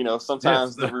you know,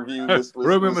 sometimes the review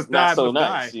was not so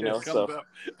nice. You know, so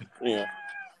yeah.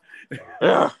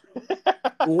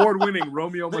 Award-winning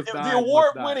Romeo Must Die. The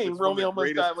award-winning Romeo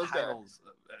Must Die.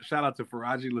 Shout out to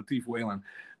Faraji Latif Whalen.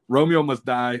 Romeo Must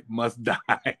Die, must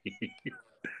die.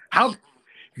 How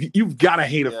you've got to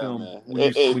hate a film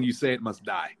when you say it must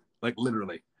die, like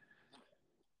literally.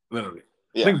 Yeah.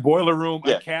 I think Boiler Room.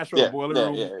 I cash on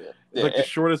Boiler Room. Like the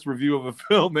shortest review of a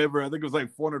film ever. I think it was like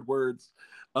 400 words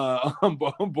on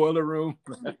Boiler Room.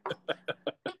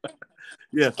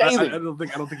 Yes, I don't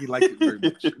think he liked it very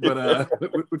much,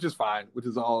 but which is fine, which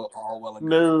is all well and good.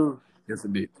 No, yes,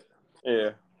 indeed.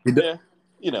 Yeah,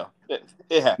 you know,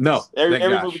 it happens. No, every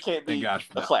movie can't be a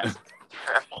classic.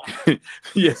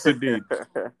 Yes, indeed.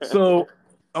 So,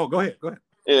 go ahead.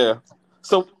 Yeah.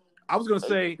 So I was going to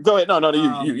say, go ahead. No,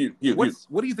 you.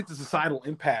 What do you think the societal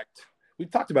impact?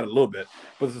 We've talked about it a little bit,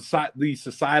 but the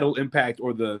societal impact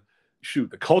or the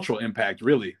cultural impact,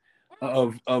 really,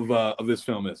 of this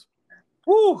film is.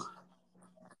 Woo.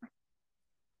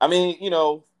 I mean, you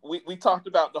know, we talked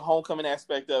about the homecoming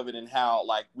aspect of it and how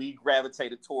like we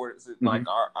gravitated towards it, like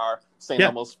our St.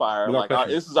 Elmo's Fire, like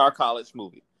this is our college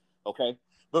movie, okay.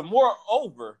 But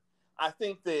moreover, I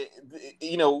think that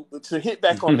you know, to hit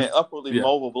back on that upwardly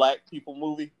mobile Black people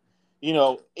movie, you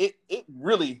know, it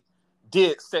really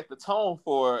did set the tone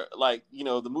for like, you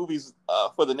know, the movies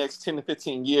for the next 10 to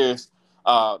 15 years.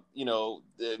 You know,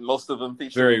 most of them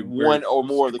feature one or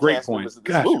more of the cast members of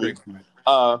this movie.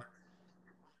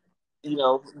 You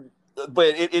know,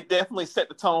 but it definitely set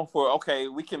the tone for, okay,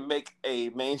 we can make a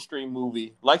mainstream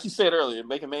movie, like you said earlier,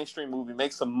 make a mainstream movie,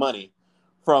 make some money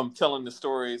from telling the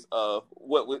stories of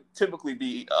what would typically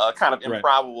be kind of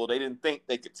improbable. They didn't think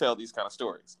they could tell these kind of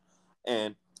stories,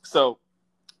 and so,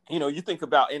 you know, you think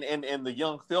about and the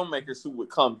young filmmakers who would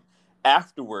come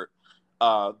afterward.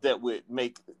 That would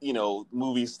make, you know,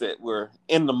 movies that were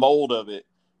in the mold of it,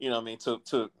 you know what I mean,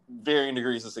 to varying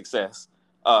degrees of success.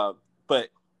 But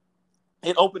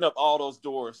it opened up all those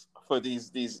doors for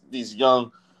these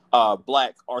young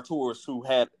Black auteurs who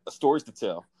had stories to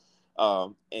tell.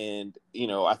 And you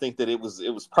know, I think that it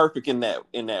was perfect in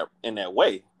that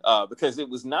way, because it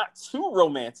was not too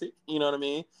romantic, you know what I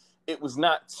mean? It was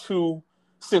not too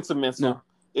sentimental. No.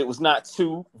 It was not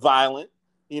too violent.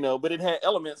 You know, but it had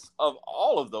elements of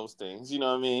all of those things, you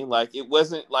know what I mean? Like, it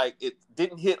wasn't like it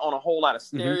didn't hit on a whole lot of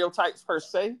stereotypes per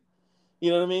se,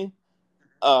 you know what I mean?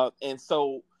 And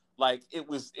so, like, it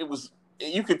was,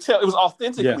 you could tell it was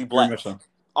authentically Black, so.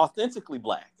 Authentically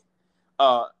Black.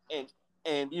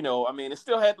 And, you know, I mean, it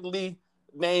still had the Lee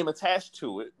name attached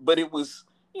to it, but it was,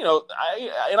 you know,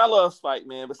 I love Spike,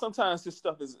 man, but sometimes this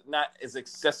stuff is not as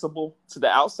accessible to the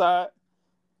outside.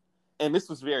 And this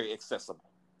was very accessible.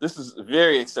 This is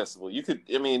very accessible. You could,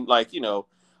 I mean, like, you know,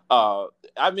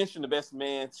 I mentioned The Best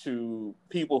Man to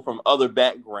people from other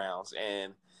backgrounds,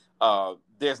 and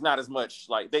there's not as much,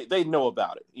 like, they know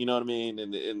about it, you know what I mean?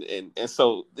 And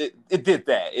so it did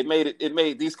that. It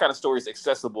made these kind of stories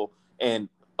accessible and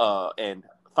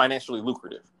financially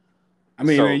lucrative. I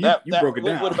mean, so you broke it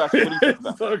down. What about you? What do you think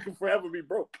about so it can forever be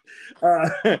broke.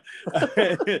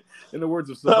 In the words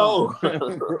of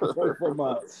Saddam from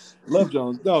Love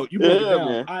Jones. No, you broke it down.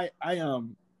 Man.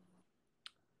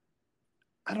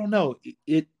 I don't know.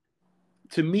 It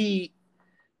to me,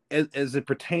 as it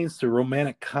pertains to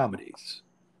romantic comedies,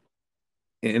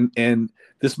 and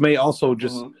this may also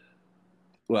just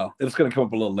well, it's going to come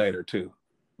up a little later too,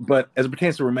 but as it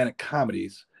pertains to romantic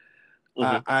comedies,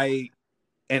 I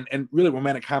and really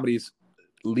romantic comedies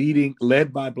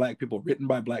led by Black people, written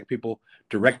by Black people,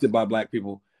 directed by Black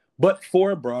people, but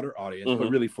for a broader audience, but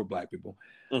really for Black people.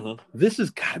 This has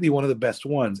got to be one of the best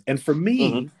ones. And for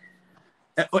me,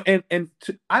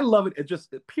 I love it. It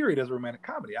just period as a romantic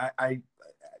comedy.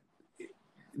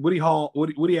 Woody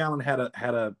Allen had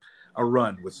a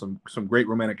run with some great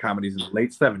romantic comedies in the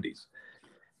late 70s,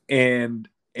 and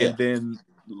then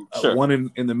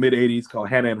one in the mid 80s called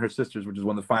Hannah and Her Sisters, which is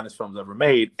one of the finest films ever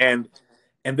made, and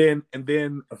then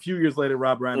a few years later,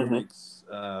 Rob Reiner makes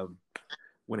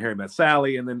When Harry Met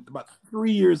Sally, and then about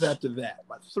 3 years after that,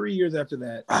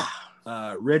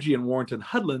 Reggie and Warrington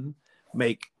Hudlin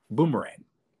make Boomerang.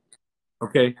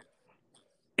 Okay,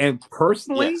 and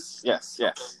personally, yes.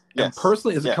 And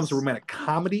personally, as it comes to romantic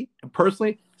comedy, and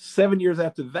personally, 7 years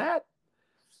after that,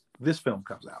 this film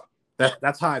comes out.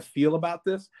 That's how I feel about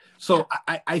this. So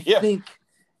I think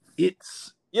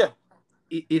it's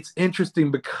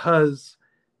interesting because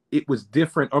it was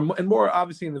different, and more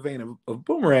obviously in the vein of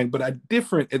Boomerang, but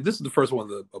different. And this is the first one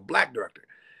with a Black director,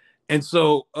 and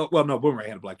so Boomerang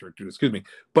had a Black director, excuse me,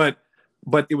 but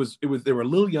it was they were a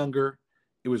little younger.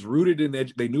 It was rooted in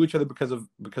they knew each other because of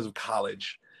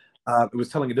college. It was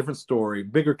telling a different story,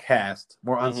 bigger cast,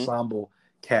 more ensemble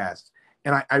cast.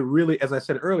 And I really, as I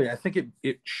said earlier, I think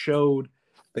it showed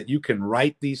that you can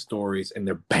write these stories and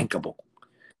they're bankable.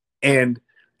 And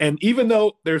even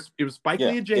though it was Spike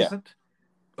Lee adjacent,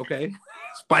 okay,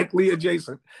 Spike Lee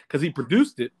adjacent, because he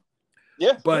produced it.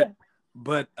 But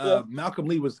Malcolm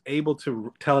Lee was able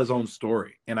to tell his own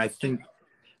story. And I think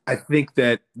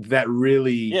that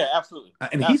really, absolutely.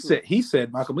 And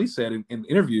Malcolm Lee said in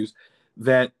interviews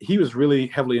that he was really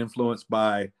heavily influenced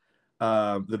by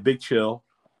The Big Chill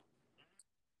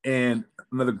and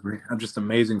another great, just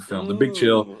amazing film, The Big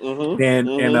Chill,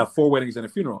 and Four Weddings and a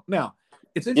Funeral. Now,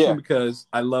 it's interesting because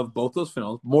I love both those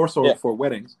films, more so Four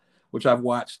Weddings, which I've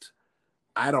watched,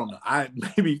 I don't know,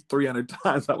 maybe 300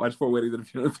 times. I watched Four Weddings and a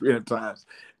Funeral 300 times.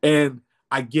 And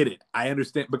I get it. I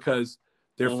understand because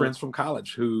they're friends from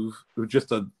college who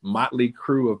just a motley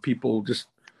crew of people just,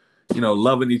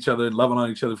 loving each other and loving on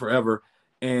each other forever.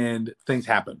 And things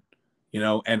happen,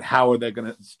 and how are they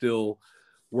going to still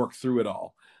work through it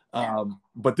all?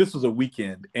 But this was a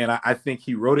weekend, and I think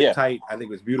he wrote it tight. I think it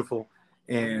was beautiful.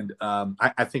 And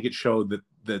I think it showed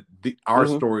that our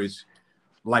stories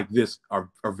like this are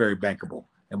very bankable.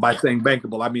 And by saying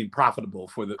bankable, I mean profitable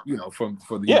for the,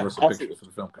 for the Universal Pictures, for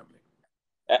the film company.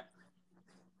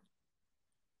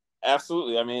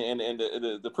 Absolutely. I mean, and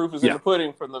the proof is in the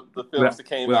pudding from the films that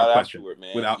came out afterward,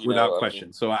 man. Without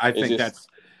question. So I think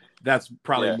that's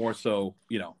probably more so,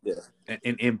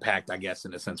 an impact, I guess,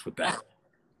 in a sense with that.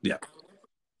 Yeah.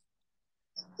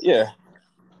 Yeah.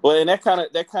 Well, and that kind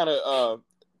of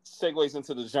segues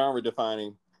into the genre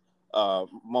defining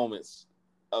moments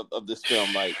of this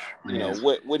film. Like,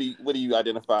 what do you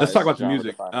identify? Let's talk about the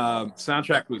music.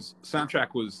 Soundtrack was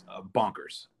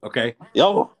bonkers. Okay.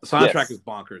 Soundtrack is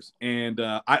bonkers. And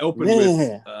I opened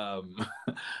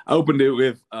it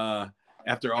with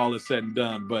After All Is Said and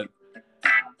Done, but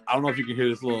I don't know if you can hear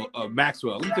this little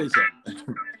Maxwell. Let me tell you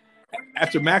something.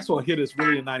 After Maxwell hit us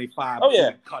really in 95,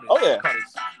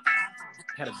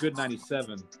 had a good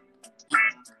 97.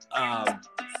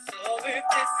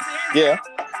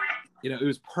 It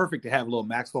was perfect to have a little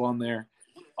Maxwell on there.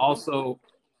 Also,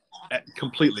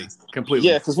 completely.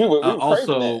 Yeah, because we were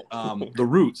also The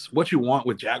Roots. What You Want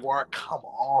with Jaguar? Come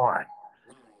on.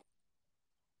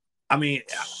 I mean,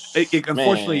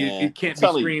 unfortunately, it can't be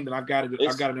streamed, and I've got it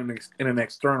in an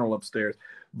external upstairs.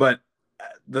 But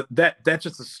that's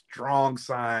just a strong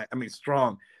sign. I mean,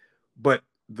 strong. But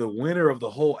the winner of the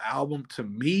whole album, to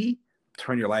me,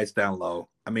 Turn Your Lights Down Low.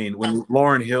 I mean, when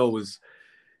Lauryn Hill was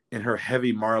in her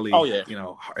Heavy Marley,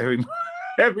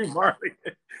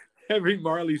 heavy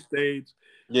Marley stage.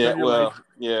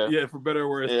 For better or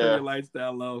worse, Turn Your Lights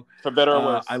Down Low. For better or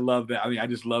worse. I love that. I mean, I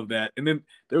just love that. And then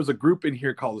there was a group in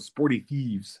here called the Sporty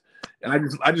Thieves, and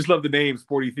I just love the name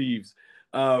Sporty Thieves.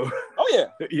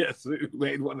 Yes,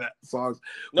 made one of that songs.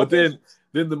 But then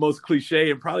the most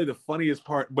cliche and probably the funniest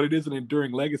part, but it is an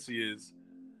enduring legacy, is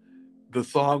the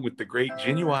song with the great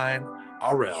Genuine,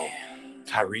 RL,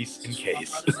 Tyrese, and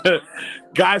Case.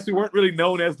 Guys who weren't really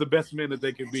known as the best men that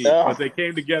they could be, but they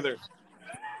came together.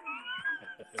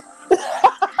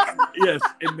 Yes,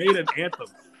 and made an anthem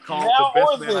called The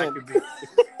Best Man I Could Be.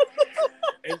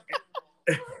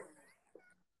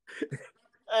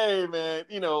 Hey, man,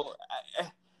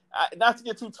 not to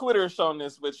get too Twitterish on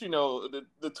this, but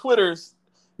the Twitters.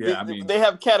 Yeah, they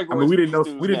have categories. We didn't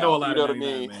know a lot of 99, I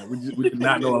mean? man. We did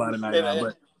not know a lot of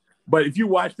 99, but if you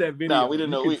watch that video, no, we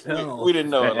didn't know. We didn't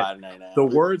know a lot of 99. The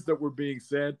words that were being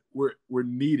said were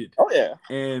needed. Oh yeah.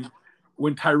 And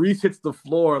when Tyrese hits the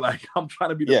floor, like, I'm trying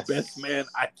to be the best man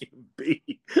I can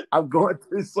be. I'm going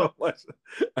through so much.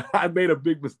 I made a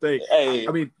big mistake. Hey.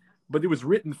 I mean, but it was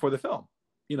written for the film.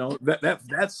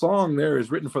 That song there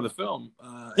is written for the film.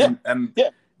 And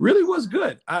really was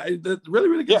good.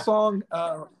 Really good song.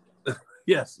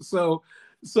 Yes. So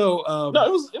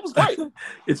no, it was great.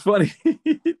 It's funny,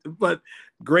 but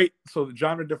great. So the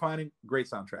genre defining, great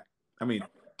soundtrack. I mean,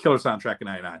 killer soundtrack in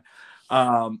 '99.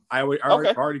 I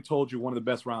already told you one of the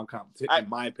best rom-coms, in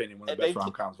my opinion, one of the best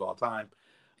rom-coms of all time.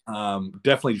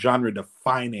 Definitely genre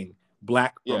defining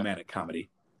black romantic comedy.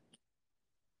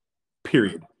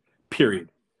 Period.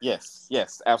 Yes,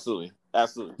 absolutely.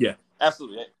 Yeah,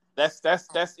 absolutely. That's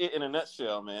it in a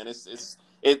nutshell, man. It's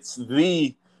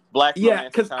the black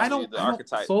romantic comedy, I don't, the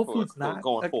archetype Soul for Food's not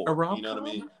going forward. A rom-com. You know what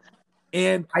I mean?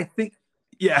 And I think,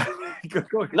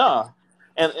 go ahead. Nah,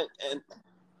 and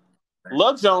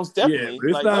Love Jones definitely.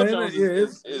 Yeah, it's not, Love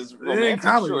Jones is romantic.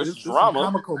 Comedy. Sure, it's drama,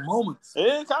 comical moments. It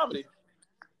ain't comedy.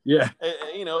 Yeah,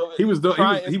 he was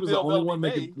the only one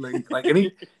making like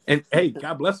and hey,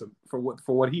 God bless him for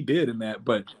what he did in that,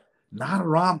 but not a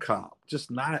rom-com, just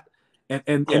not.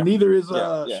 And neither is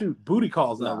Booty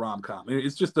Call's not a rom-com.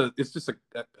 It's just a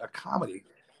comedy.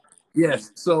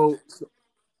 Yes, so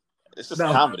it's just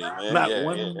comedy, man.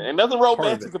 And nothing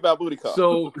romantic about Booty Call.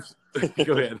 So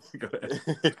go ahead.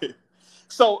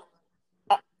 So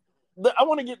I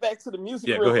want to get back to the music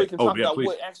real quick and talk about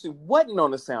what actually wasn't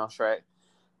on the soundtrack.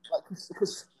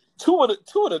 Because two of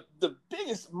the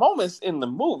biggest moments in the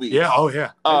movie. Yeah,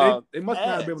 they must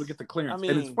not be able to get the clearance. I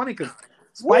mean, and it's funny because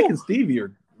Spike and Stevie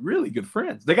are really good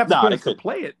friends. They got the clearance to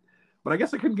play it, but I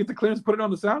guess they couldn't get the clearance to put it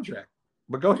on the soundtrack.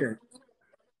 But go ahead.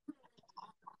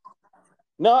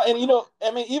 No, and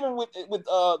even with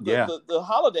the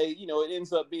holiday, it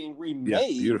ends up being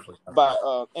remade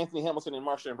by Anthony Hamilton and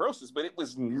Marsha Ambrosius, but it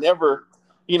was never,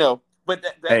 But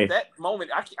that moment,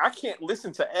 I can't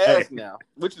listen to As now,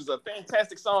 which is a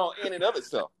fantastic song in and of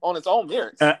itself on its own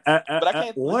merits. But I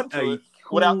can't listen to it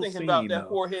without thinking about that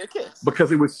forehead kiss,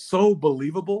 because it was so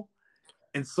believable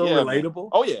and so relatable. Man.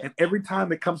 Oh yeah! And every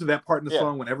time it comes to that part in the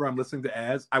song, whenever I'm listening to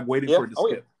As, I'm waiting for it to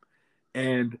skip.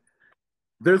 And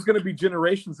there's going to be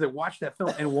generations that watch that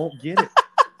film and won't get it.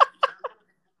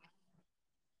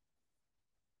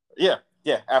 Yeah,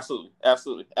 absolutely.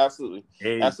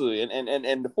 Hey. Absolutely.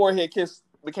 And the forehead kiss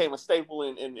became a staple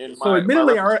in my So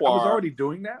admittedly, my I was already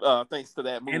doing that. Thanks to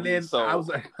that movie. And then I was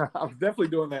definitely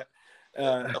doing that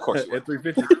of course at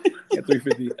 350. At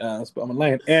 350 Spelman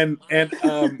Lane.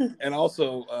 And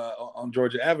also on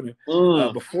Georgia Avenue.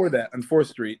 Before that, on 4th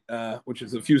Street, which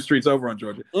is a few streets over on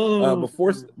Georgia.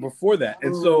 Before that.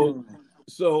 And so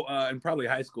and probably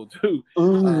high school too,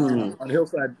 on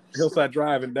Hillside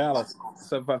Drive in Dallas,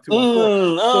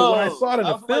 75214. So when I saw it in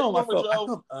the film, I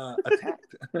felt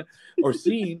attacked or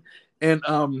seen, and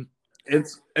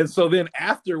so then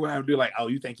after, when I would do like, oh,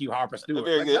 you think you Harper Stewart?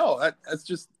 Very good. No, that's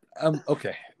just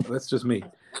okay. That's just me.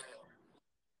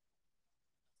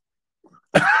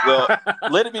 Well,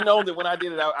 let it be known that when I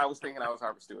did it, I was thinking I was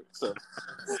Harper Stewart. So.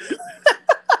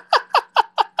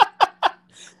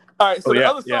 All right, so the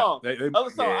other song,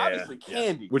 obviously,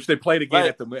 Candy, which they played again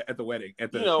at the wedding.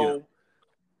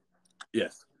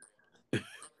 Yes.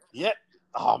 Yeah.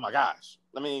 Oh my gosh.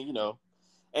 I mean,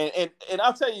 and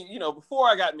I'll tell you, before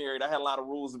I got married, I had a lot of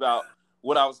rules about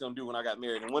what I was going to do when I got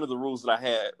married, and one of the rules that I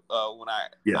had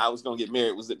when I was going to get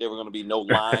married was that there were going to be no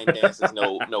line dances,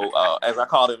 no as I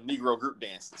call them, Negro group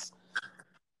dances,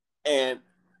 and.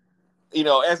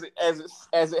 As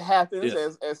it happens,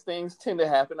 as things tend to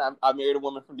happen, I married a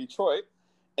woman from Detroit,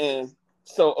 and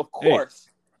so of course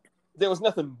there was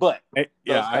nothing but I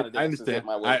understand.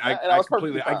 I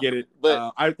completely get it.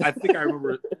 But I think I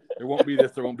remember there won't be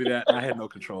this, there won't be that, and I had no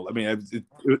control. I mean,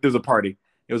 it was a party.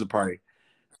 It was a party.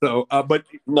 So, but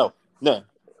no. Yeah.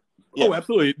 Oh,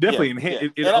 absolutely, definitely.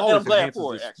 It always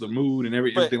enhances the mood and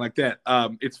everything like that.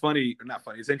 It's funny, or not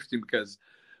funny. It's interesting because.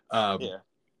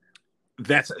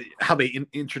 That's how they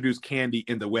introduce Candy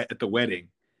at the wedding,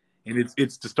 and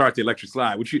it's to start the electric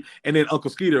slide. And then Uncle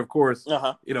Skeeter, of course,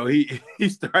 he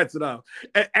starts it off.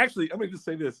 And actually, I'm gonna just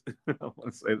say this. I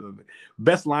want to say the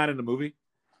best line in the movie: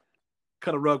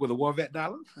 "Cut a rug with a war vet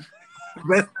dollar."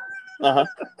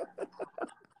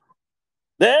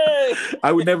 Hey!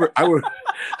 I would never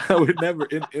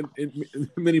in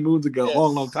many moons ago, Yes.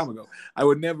 long time ago, I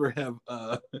would never have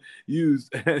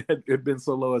used had been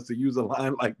so low as to use a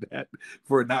line like that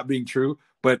for it not being true.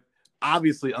 But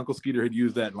obviously, Uncle Skeeter had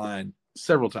used that line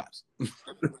several times.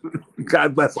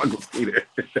 God bless Uncle Skeeter,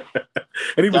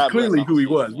 and he was clearly who he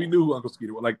was. We knew who Uncle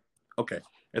Skeeter was. Like, okay,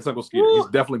 it's Uncle Skeeter. Woo! He's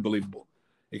definitely believable,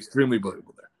 extremely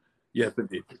believable there. Yes,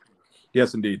 indeed.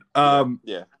 Yes, indeed.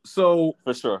 Yeah. So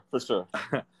for sure.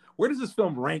 Where does this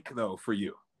film rank though for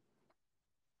you?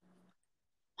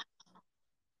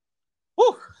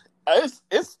 Whew. It's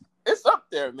up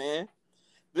there, man.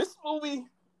 This movie.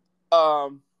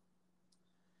 All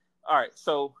right.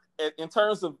 So in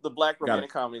terms of the black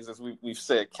romantic comedies, as we've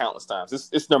said countless times,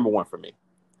 it's number one for me.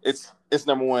 It's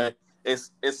number one.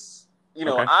 It's you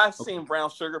know, okay. I've seen Brown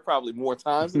Sugar probably more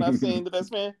times than I've seen The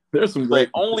Best Man. There's some great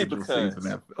only because scenes in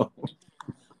that film.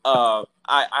 I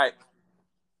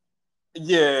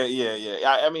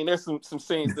mean, there's some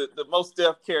scenes. The most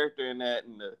deaf character in that,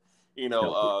 and the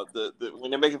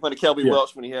when they're making fun of Kelby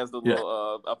Welch when he has the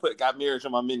little got marriage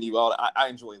on my menu. I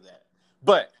enjoy that.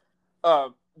 But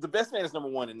The Best Man is number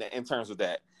one in terms of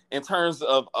that. In terms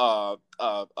of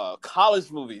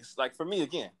college movies, like for me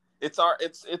again, it's our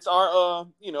St.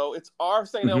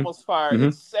 Elmo's Fire. Mm-hmm.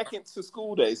 It's second to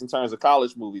School Days in terms of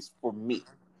college movies for me.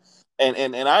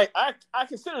 And I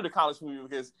consider it a college movie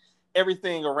because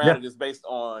everything around it is based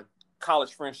on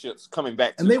college friendships coming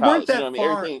back to college. They weren't that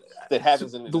far. Everything that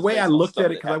happens in the way I looked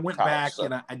at it, because I went back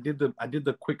and I did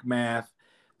the quick math.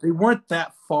 They weren't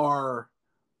that far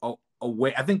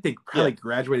away. I think they probably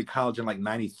graduated college in like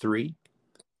 93.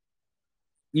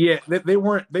 Yeah, they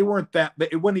weren't that.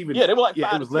 It wasn't even. Yeah, they were like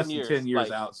it was less than 10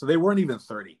 years out. So they weren't even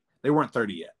 30. They weren't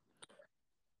 30 yet.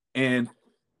 And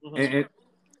we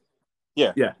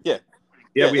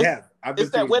have. I've been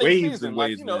through waves and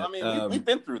waves. I mean, we've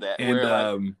been through that.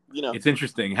 And it's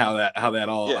interesting how that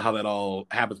all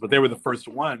happens. But they were the first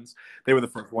ones. They were the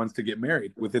first ones to get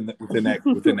married within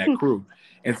that crew.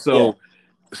 And so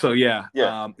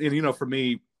and for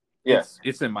me,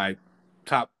 it's in my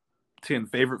top 10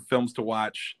 favorite films to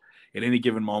watch at any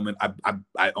given moment.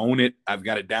 I own it. I've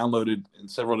got it downloaded in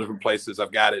several different places.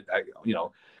 I've got it.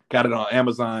 Got it on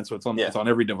Amazon, so it's on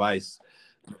every device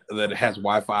that has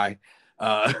Wi-Fi.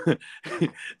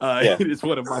 It's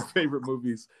one of my favorite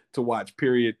movies to watch.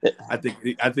 Period. I think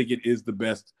it is the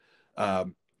best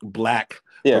black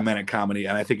romantic comedy,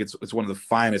 and I think it's one of the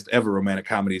finest ever romantic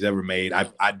comedies ever made.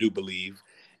 I do believe,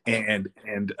 and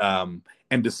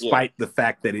despite the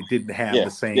fact that it didn't have the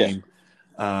same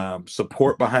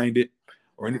support behind it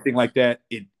or anything like that,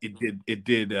 it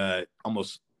did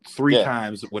almost 3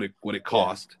 times what it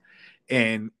cost,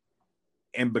 and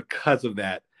because of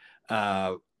that,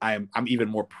 I'm even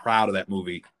more proud of that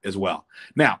movie as well.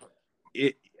 Now,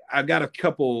 I got a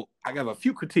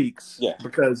few critiques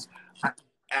because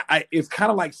it's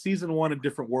kind of like season 1 of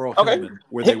Different World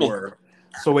where they were.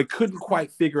 So it couldn't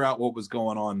quite figure out what was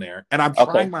going on there. And I'm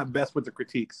trying my best with the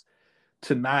critiques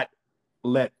to not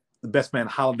let The Best Man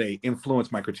Holiday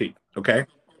influence my critique. Okay.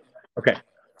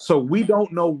 So we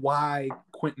don't know why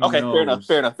Quentin knows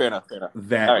fair enough.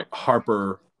 that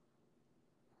Harper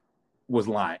was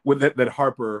lying, that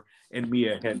Harper and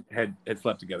Mia had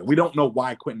slept together. We don't know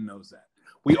why Quentin knows that.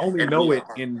 We only know it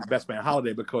in Best Man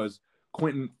Holiday because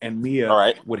Quentin and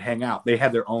Mia would hang out. They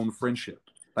had their own friendship,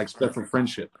 like special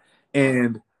friendship.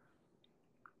 But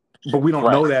we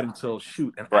don't know that until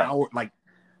an hour. Like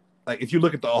if you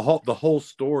look at the whole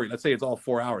story, let's say it's all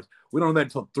 4 hours. We don't know that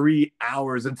until 3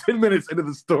 hours and 10 minutes into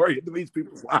the story, into these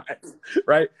people's lives,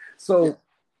 right? So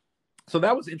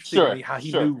that was interesting to me how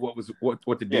he knew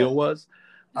what the deal was.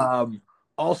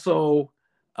 Also,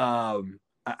 a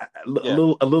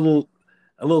little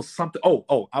something.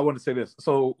 Oh, I want to say this.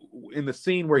 So in the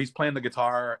scene where he's playing the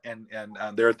guitar and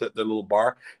they're at the little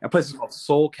bar, a place called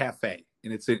Soul Cafe,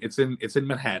 and it's in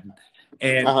Manhattan.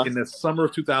 And in the summer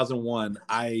of 2001,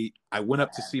 I went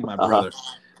up to see my brother.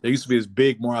 There used to be this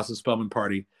big Morehouse and Spelman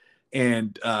party,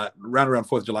 and around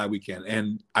 4th of July weekend,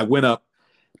 and I went up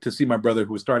to see my brother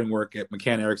who was starting work at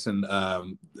McCann Erickson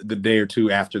the day or two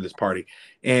after this party,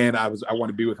 and I wanted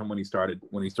to be with him when he started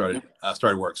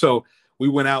work. So we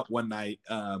went out one night,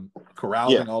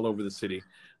 carousing all over the city.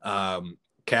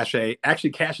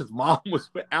 Cash's mom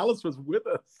Alice was with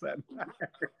us that night.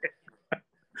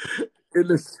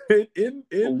 in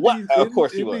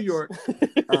New York.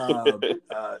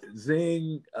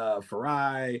 Zing,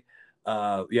 Farai,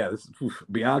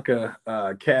 Bianca,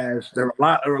 Cash. There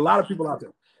were a lot of people out there.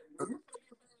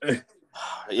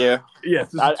 Yes,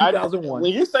 this is 2001.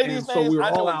 When you say these names, so we were I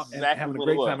know all out exactly and having a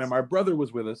great time, and my brother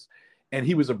was with us. and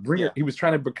he was a bringer. Yeah. He was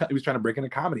trying to break into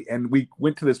comedy, and we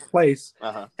went to this place,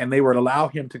 Uh-huh. and they would allow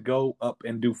him to go up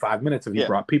and do 5 minutes if he Yeah.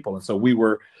 brought people, and so we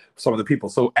were some of the people.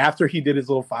 So after he did his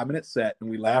little 5-minute set, and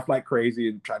we laughed like crazy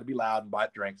and tried to be loud and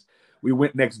bought drinks, we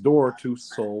went next door to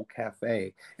Soul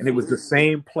Cafe, and it was the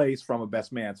same place from A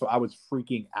Best Man. So I was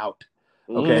freaking out.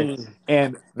 Okay.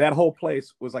 And that whole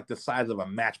place was like the size of a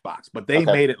matchbox, but they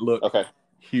made it look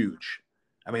huge.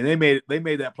 I mean, they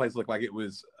made that place look like it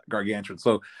was gargantuan.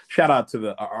 So shout out to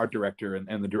the art director and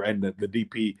the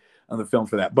DP on the film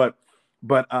for that. But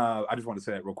I just want to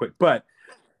say that real quick. But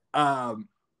I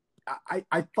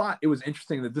thought it was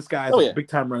interesting that this guy's a big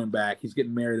time running back. He's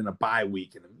getting married in a bye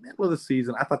week in the middle of the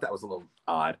season. I thought that was a little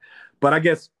odd, but I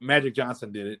guess Magic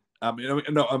Johnson did it.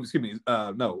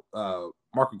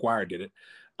 Mark McGwire did it.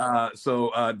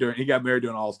 During he got married to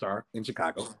an All-Star in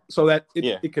Chicago, so that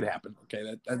it could happen.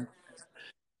 Okay,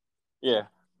 yeah.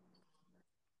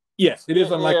 Yes, it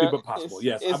is unlikely but possible.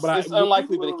 It's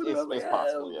unlikely, but it's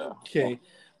possible. Yeah. Okay.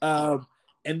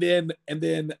 And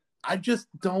then I just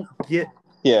don't get.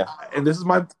 Yeah. And this is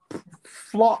my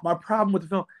problem with the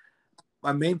film.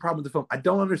 My main problem with the film, I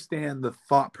don't understand the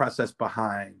thought process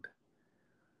behind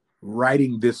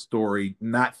writing this story,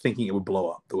 not thinking it would blow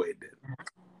up the way it did.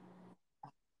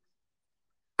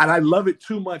 And I love it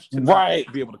too much to not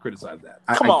be able to criticize that.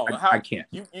 I can't.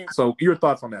 So your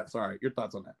thoughts on that? Sorry, your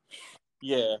thoughts on that?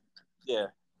 Yeah.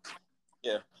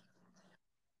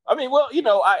 I mean, well,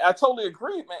 I totally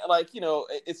agree, man. Like,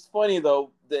 it's funny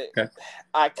though that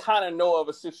I kind of know of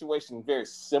a situation very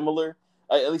similar.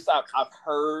 At least I've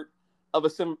heard of a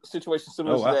situation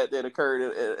similar to that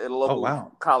occurred at a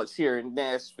local college here in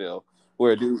Nashville,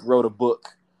 where a dude wrote a book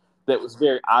that was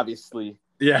very obviously,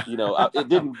 it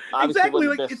didn't obviously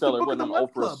wasn't a bestseller. It wasn't an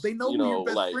Oprah. Club. They know who your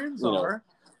best friends are,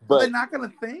 but they're not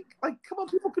gonna think like, come on,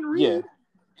 people can read.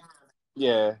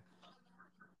 Yeah,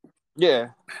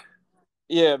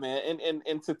 man,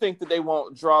 and to think that they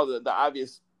won't draw the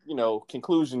obvious,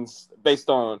 conclusions based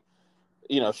on,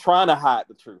 trying to hide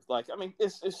the truth. Like, I mean,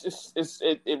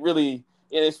 it really,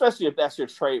 and especially if that's your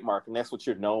trademark and that's what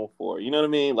you're known for. You know what I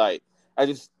mean? Like, I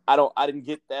didn't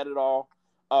get that at all.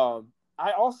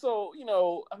 I also,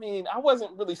 I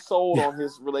wasn't really sold on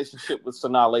his relationship with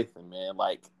Sanaa Lathan, man.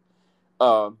 Like,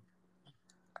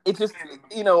 it just,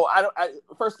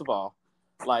 first of all,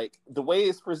 like the way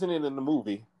it's presented in the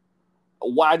movie.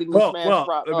 Why didn't he smash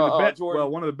Jordan? Well,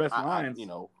 one of the best lines, I don't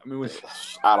know.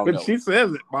 When she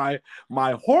says it,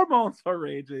 my hormones are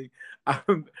raging.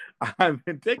 I've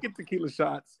been taking tequila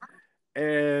shots,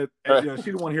 and she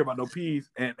didn't want to hear about no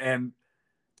peas, and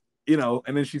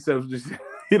then she says,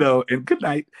 and good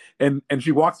night, and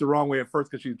she walks the wrong way at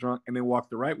first because she's drunk, and then walks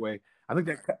the right way. I think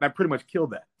that pretty much killed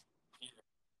that.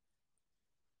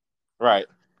 Right.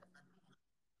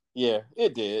 Yeah,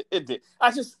 it did.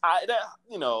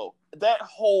 That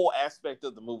whole aspect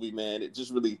of the movie, man, it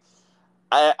just really,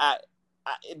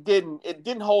 it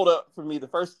didn't hold up for me the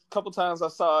first couple times I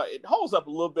saw it. It holds up a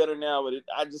little better now, but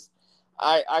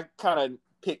I kind of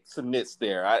picked some nits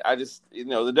there. I just,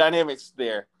 the dynamics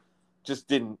there just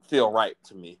didn't feel right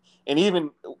to me. And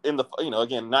even in the,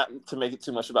 again, not to make it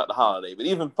too much about the holiday, but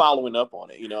even following up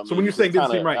on it, So when you're saying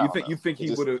didn't seem right, you think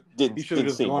he would have, he should have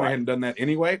just gone ahead and done that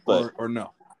anyway, or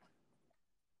no?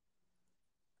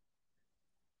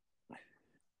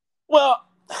 Well,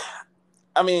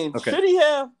 I mean, should he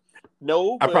have?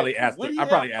 No. I probably asked that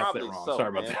wrong. So, sorry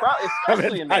about man. that.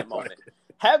 Especially in that moment.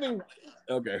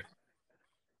 Okay.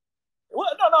 Well,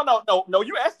 no.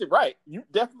 You asked it right. You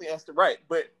definitely asked it right.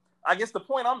 But I guess the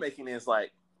point I'm making is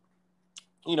like,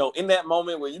 in that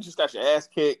moment where you just got your ass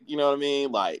kicked, you know what I mean?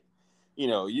 Like,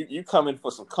 you come in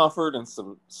for some comfort and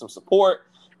some support.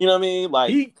 You know what I mean?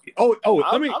 Like, I'm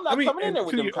not coming in there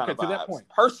with them kind of vibes, that point.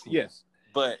 Personally. Yes,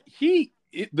 but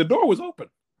the door was open.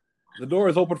 The door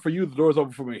is open for you. The door is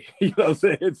open for me. You know what I'm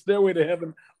saying? It's Stairway to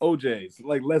Heaven, OJ's.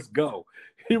 Like, let's go.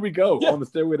 Here we go on the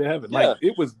Stairway to Heaven. Like,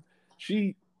 it was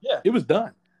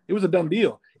done. It was a done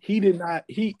deal. He did not,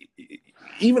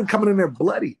 even coming in there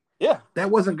bloody. Yeah.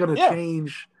 That wasn't going to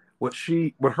change what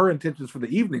her intentions for the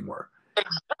evening were.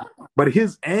 But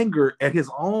his anger at his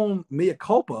own mea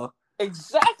culpa.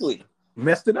 Exactly.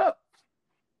 Messed it up.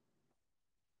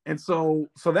 And so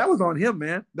that was on him,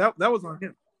 man. That was on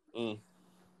him.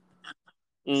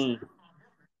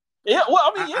 Yeah, well,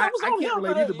 I mean, it was on him. I can't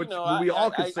relate either, but we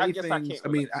all can say things.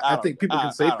 I think people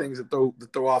can say things that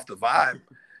throw off the vibe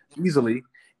easily.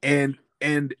 And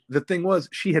the thing was,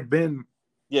 she had been,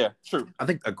 true. I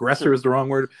think aggressor is the wrong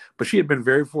word, but she had been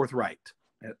very forthright.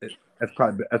 That's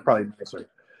probably nicer.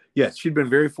 Yes, she'd been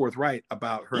very forthright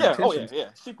about her intentions.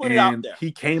 She put it out there.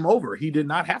 He came over. He did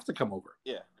not have to come over.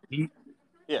 Yeah.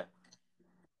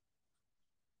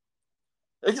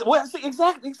 Well, see,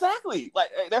 exactly. Like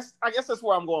I guess that's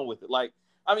where I'm going with it. Like,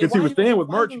 I mean, Because he was staying with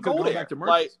why Merch, even he could go go there? back to Merch.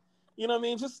 Like, you know what I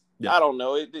mean? Just I don't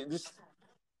know. It just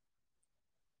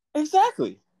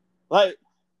exactly. Like,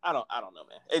 I don't know,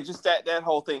 man. It just that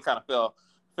whole thing kind of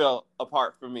fell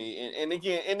apart for me. And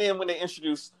again, and then when they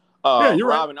introduced you're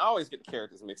Robin, right. I always get the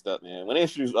characters mixed up, man. When they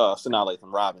introduced Sanaa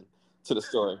Lathan Robin to the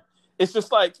story, it's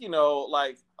just like,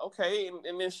 like, okay,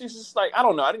 and then she's just like, I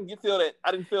don't know. I didn't feel that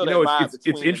vibe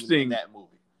between it's interesting. them in that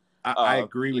movie. I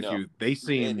agree with you. They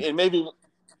seem, and maybe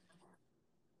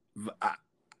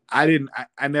I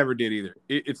never did either.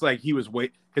 It's like he was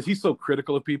because he's so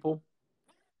critical of people.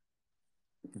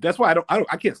 That's why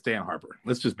I can't stand Harper.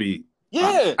 Let's just be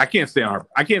honest. I can't stand Harper.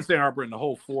 I can't stand Harper in the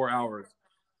whole 4 hours.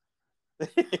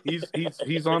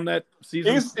 He's on that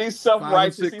season. He's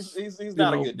self-righteous. He's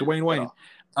not a good dude. Dwayne Wayne.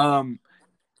 I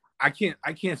can't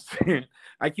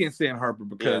stand Harper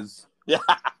because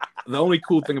the only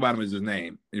cool thing about him is his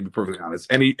name, to be perfectly honest.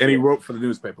 And he wrote for the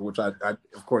newspaper, which I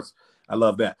of course I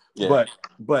love that. Yeah.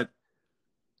 But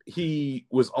he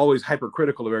was always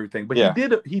hypercritical of everything. But he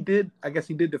did I guess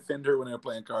he did defend her when they were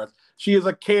playing cards. She is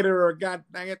a caterer, god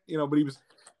dang it, but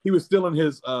he was still in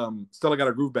his Stella Got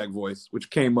a Groove Back voice,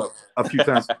 which came up a few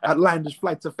times. Outlandish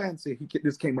flights of fancy.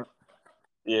 This came up.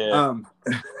 Yeah.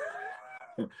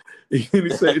 And he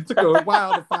said it took her a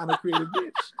while to find a creative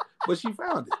bitch, but she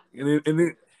found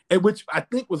it. And which I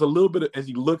think was a little bit of, as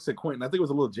he looks at Quentin, I think it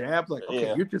was a little jab, like,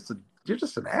 okay, you're just an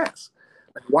ass.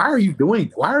 Like, why are you doing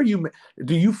that? Why are you?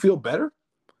 Do you feel better?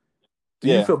 Do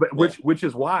you feel better? Which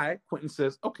is why Quentin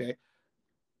says, okay,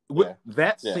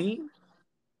 that scene.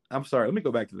 I'm sorry. Let me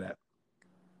go back to that.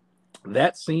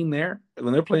 That scene there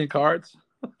when they're playing cards,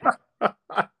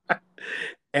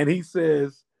 and he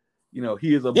says,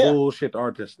 he is a bullshit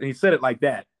artist, and he said it like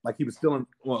that, like he was still in.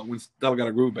 Well, when Stella Got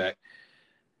a Groove Back,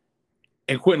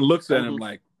 and Quentin looks at him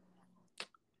like,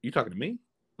 "You talking to me?"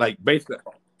 Like basically.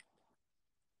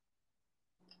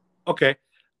 Okay,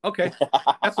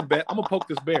 that's a bet. I'm gonna poke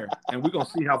this bear, and we're gonna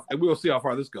see how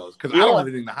far this goes. Because I don't have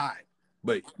anything to hide,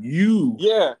 but you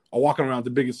are walking around with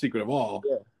the biggest secret of all,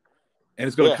 and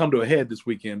it's gonna come to a head this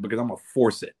weekend because I'm gonna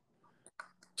force it.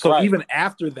 So even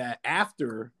after that,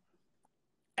 after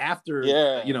Lance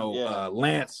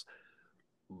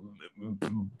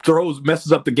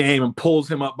messes up the game and pulls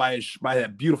him up by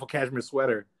that beautiful cashmere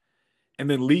sweater, and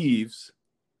then leaves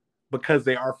because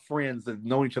they are friends that have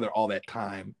known each other all that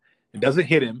time. It doesn't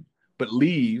hit him, but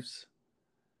leaves.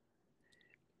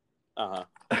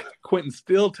 Quentin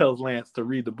still tells Lance to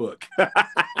read the book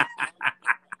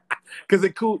because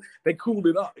they cooled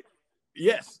it up.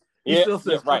 Yes, he still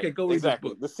says, "Okay, go read this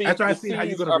book." After I see how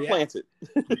you're going to react,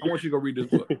 I want you to go read this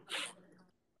book.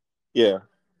 Yeah.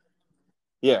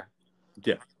 And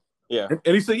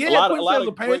he said, "Yeah, Quentin says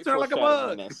the pants turn like a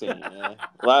bug." In that scene, man.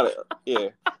 A lot of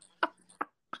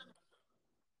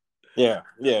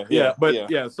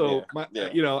So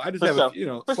I just have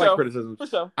slight criticism.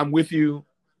 I'm with you.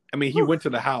 I mean, he went to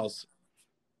the house,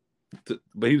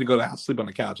 but he didn't go to the house, sleep on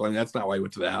the couch. I mean, that's not why he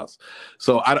went to the house.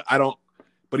 So I don't.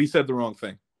 But he said the wrong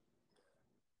thing.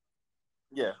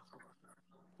 Yeah.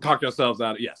 Talked ourselves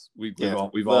out of we've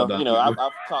all done.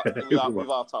 We've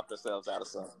all talked ourselves out of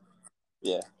something.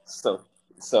 Yeah. So.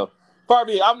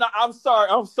 Barbie, I'm sorry.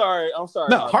 No,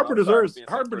 Harper deserves some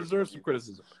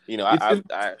criticism.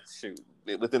 I shoot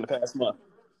within the past month.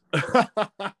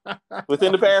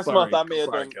 Within the past month, I may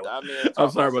have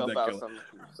I'm sorry about that, something.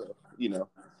 So,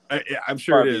 I'm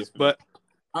sure it is, but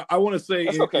I want to say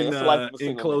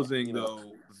in closing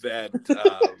though that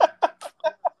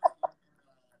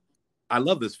I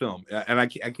love this film, and I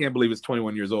can't believe it's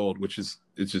 21 years old, which is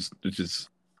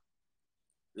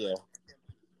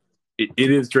It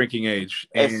is drinking age,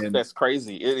 and that's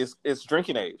crazy. It's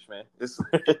drinking age, man. It's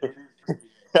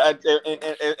and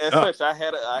such. I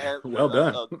had well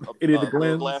done. It is the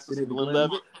glasses of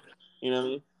Glenlivet. You know what I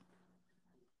mean?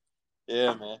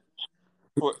 Yeah, man.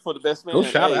 For the best man.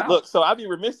 Shout out. Look, so I'd be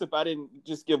remiss if I didn't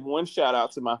just give one shout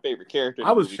out to my favorite character.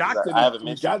 I was shocked that I haven't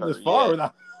mentioned this far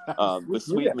without the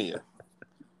Sweet Mia.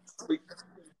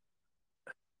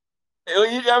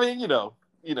 I mean,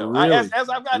 really? As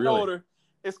I've gotten older,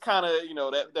 it's kind of,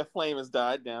 that flame has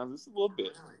died down just a little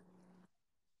bit.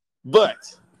 But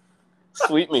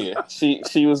Sweet Mia,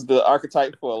 she was the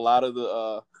archetype for a lot of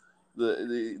the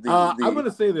I'm going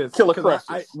to say this. Killer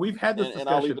crushes. We've had this discussion. And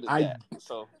I'll leave it at that.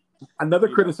 So another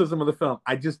criticism of the film,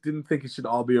 I just didn't think it should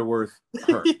all be worth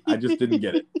her. I just didn't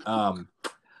get it.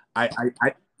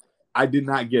 I did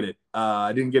not get it.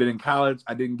 I didn't get it in college.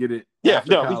 I didn't get it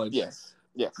after college. Yes.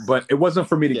 But it wasn't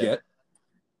for me to get,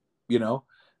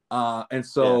 and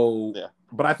so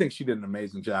but I think she did an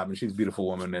amazing job, and she's a beautiful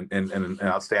woman and an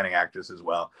outstanding actress as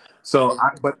well. So,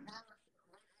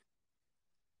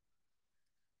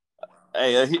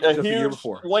 Hey, a just a year huge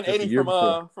before, 180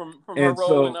 from her and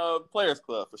role in so Players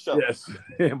Club for sure. yes,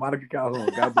 Monica Calhoun,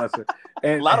 God bless her.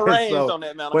 A lot of range on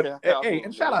that Monica Calhoun. Hey,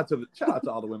 and shout out to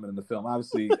all the women in the film.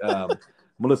 Obviously,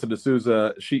 Melissa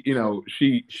D'Souza,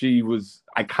 she was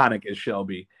iconic as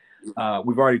Shelby.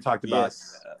 We've already talked about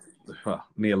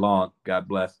Nia Long, God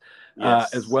bless,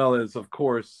 as well as, of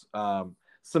course,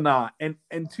 Sanaa.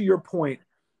 And to your point,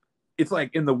 it's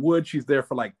like in The Wood, she's there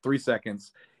for like 3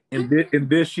 seconds. In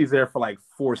this, she's there for like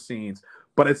 4 scenes.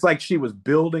 But it's like she was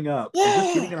building up and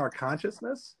just getting in our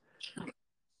consciousness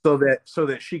so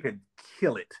that she could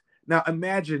kill it. Now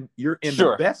imagine you're in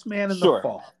The Best Man in the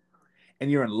fall, and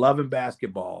you're in Love and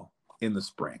Basketball in the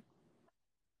spring.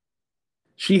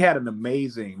 She had an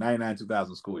amazing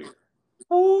 99-2000 school year.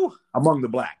 Ooh. Among the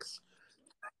blacks.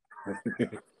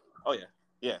 Oh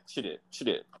yeah, she did.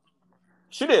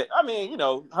 I mean, you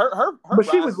know, her. But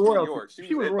she was royalty. New York.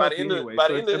 She was royalty anyway. By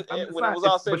the end of when it was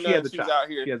all said and done, she was out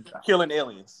here killing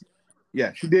aliens.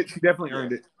 Yeah, she did. She definitely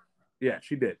earned it. Yeah,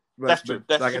 she did. That's true.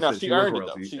 She earned it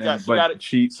though. She got it.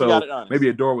 She got it honest. Maybe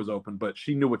a door was open, but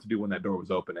she knew what to do when that door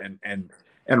was open, and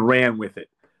ran with it,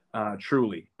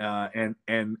 truly, and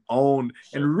owned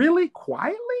and really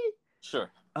quietly.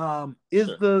 Is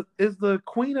the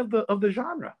queen of the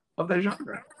genre of that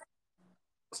genre.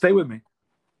 Stay with me.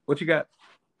 What you got?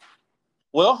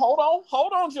 Well, hold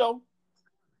on, Joe.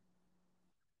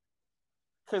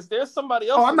 Because there's somebody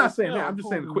else. Oh, I'm not saying that. I'm just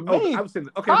saying. I was saying.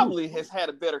 Okay, probably has had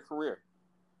a better career.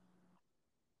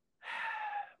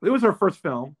 It was her first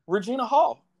film. Regina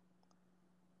Hall.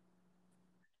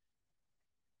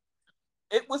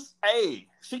 It was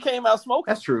she came out smoking.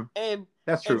 That's true. And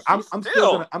that's true. I'm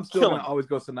still gonna always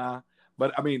go Sanaa,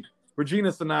 but I mean Regina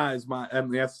Sanaa is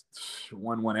that's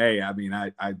 1A. I mean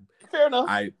I fair enough.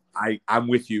 I'm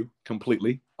with you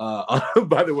completely.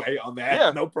 By the way, on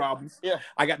that, no problems. Yeah,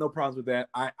 I got no problems with that.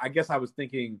 I guess I was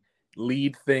thinking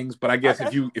lead things, but I guess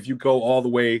if you go all the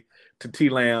way to T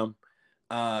Lamb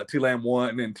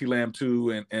 1 and T Lamb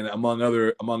 2 and among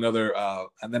other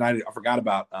and then I forgot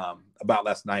about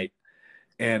Last Night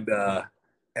and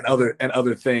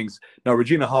other things. Now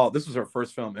Regina Hall, this was her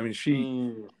first film. I mean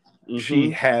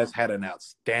she has had an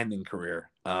outstanding career,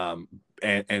 and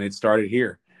it started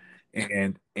here,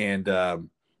 and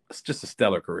it's just a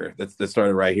stellar career that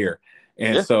started right here,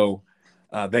 and so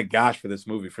thank gosh for this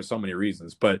movie for so many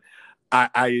reasons. But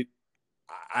I'd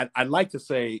like to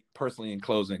say personally in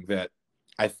closing that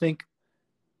I think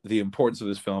the importance of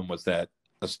this film was that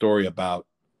a story about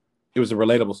it was a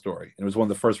relatable story. It was one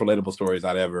of the first relatable stories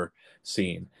I'd ever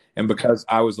seen, and because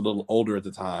I was a little older at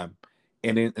the time.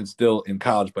 And still in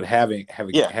college, but having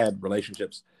had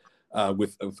relationships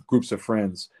with groups of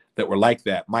friends that were like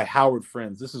that. My Howard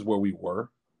friends, this is where we were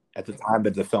at the time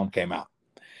that the film came out,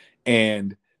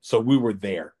 and so we were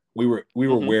there. We were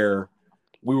where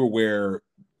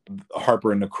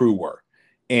Harper and the crew were,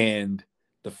 and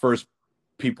the first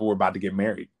people were about to get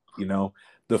married. You know,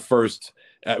 the first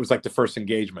it was like the first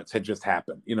engagements had just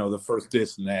happened. You know, the first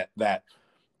this and that,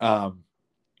 and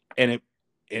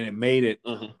it made it.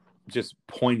 Just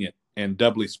poignant and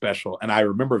doubly special. And I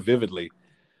remember vividly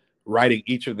writing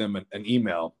each of them an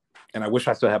email, and I wish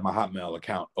I still had my Hotmail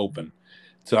account open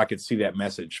so I could see that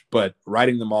message, but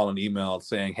writing them all an email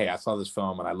saying, hey, I saw this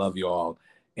film and I love you all,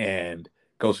 and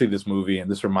go see this movie. And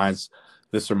this film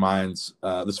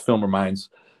reminds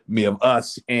me of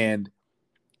us. And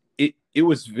it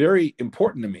was very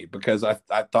important to me because I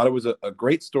thought it was a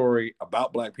great story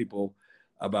about Black people,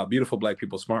 about beautiful Black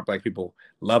people, smart Black people,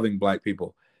 loving Black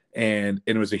people. And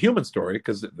it was a human story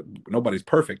because nobody's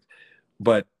perfect,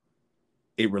 but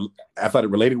I thought it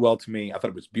related well to me. I thought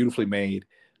it was beautifully made,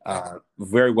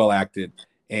 very well acted,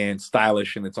 and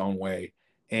stylish in its own way.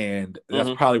 And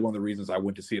that's probably one of the reasons I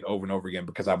went to see it over and over again,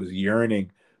 because I was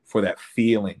yearning for that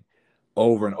feeling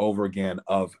over and over again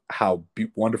of how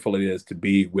wonderful it is to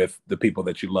be with the people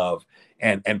that you love,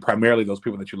 and primarily those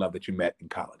people that you love that you met in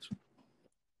college.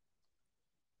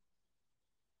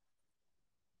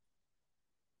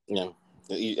 Yeah,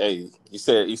 you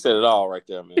said it all right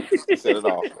there, man. You said it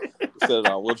all.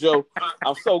 Well, Joe,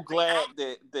 I'm so glad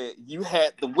that you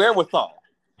had the wherewithal,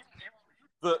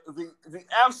 the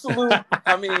absolute.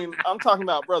 I mean, I'm talking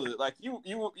about, brother. Like you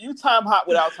time hot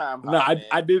without time hot. No,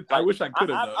 I did. Like, I wish I could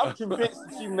have. I'm convinced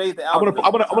that you made the album.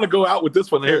 I'm gonna go out with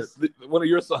this one here. One of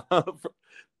your songs.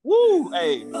 Woo!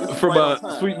 Hey,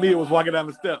 from Sweet Mia Was Walking Down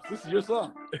the Steps. This is your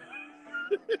song.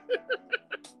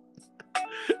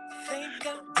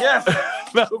 Yes.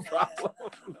 No problem.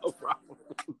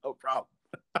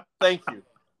 Thank you.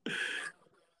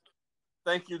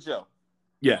 Thank you, Joe.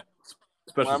 Yeah,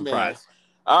 special My surprise. Man.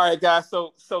 All right, guys.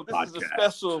 So this Podcast. is a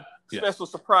special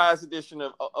surprise edition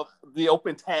of the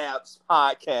Open Tabs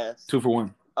podcast. 2 for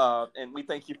 1. And we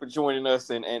thank you for joining us.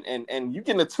 And you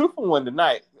getting a 2 for 1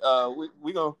 tonight.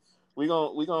 We gonna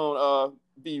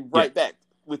be right back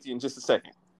with you in just a second.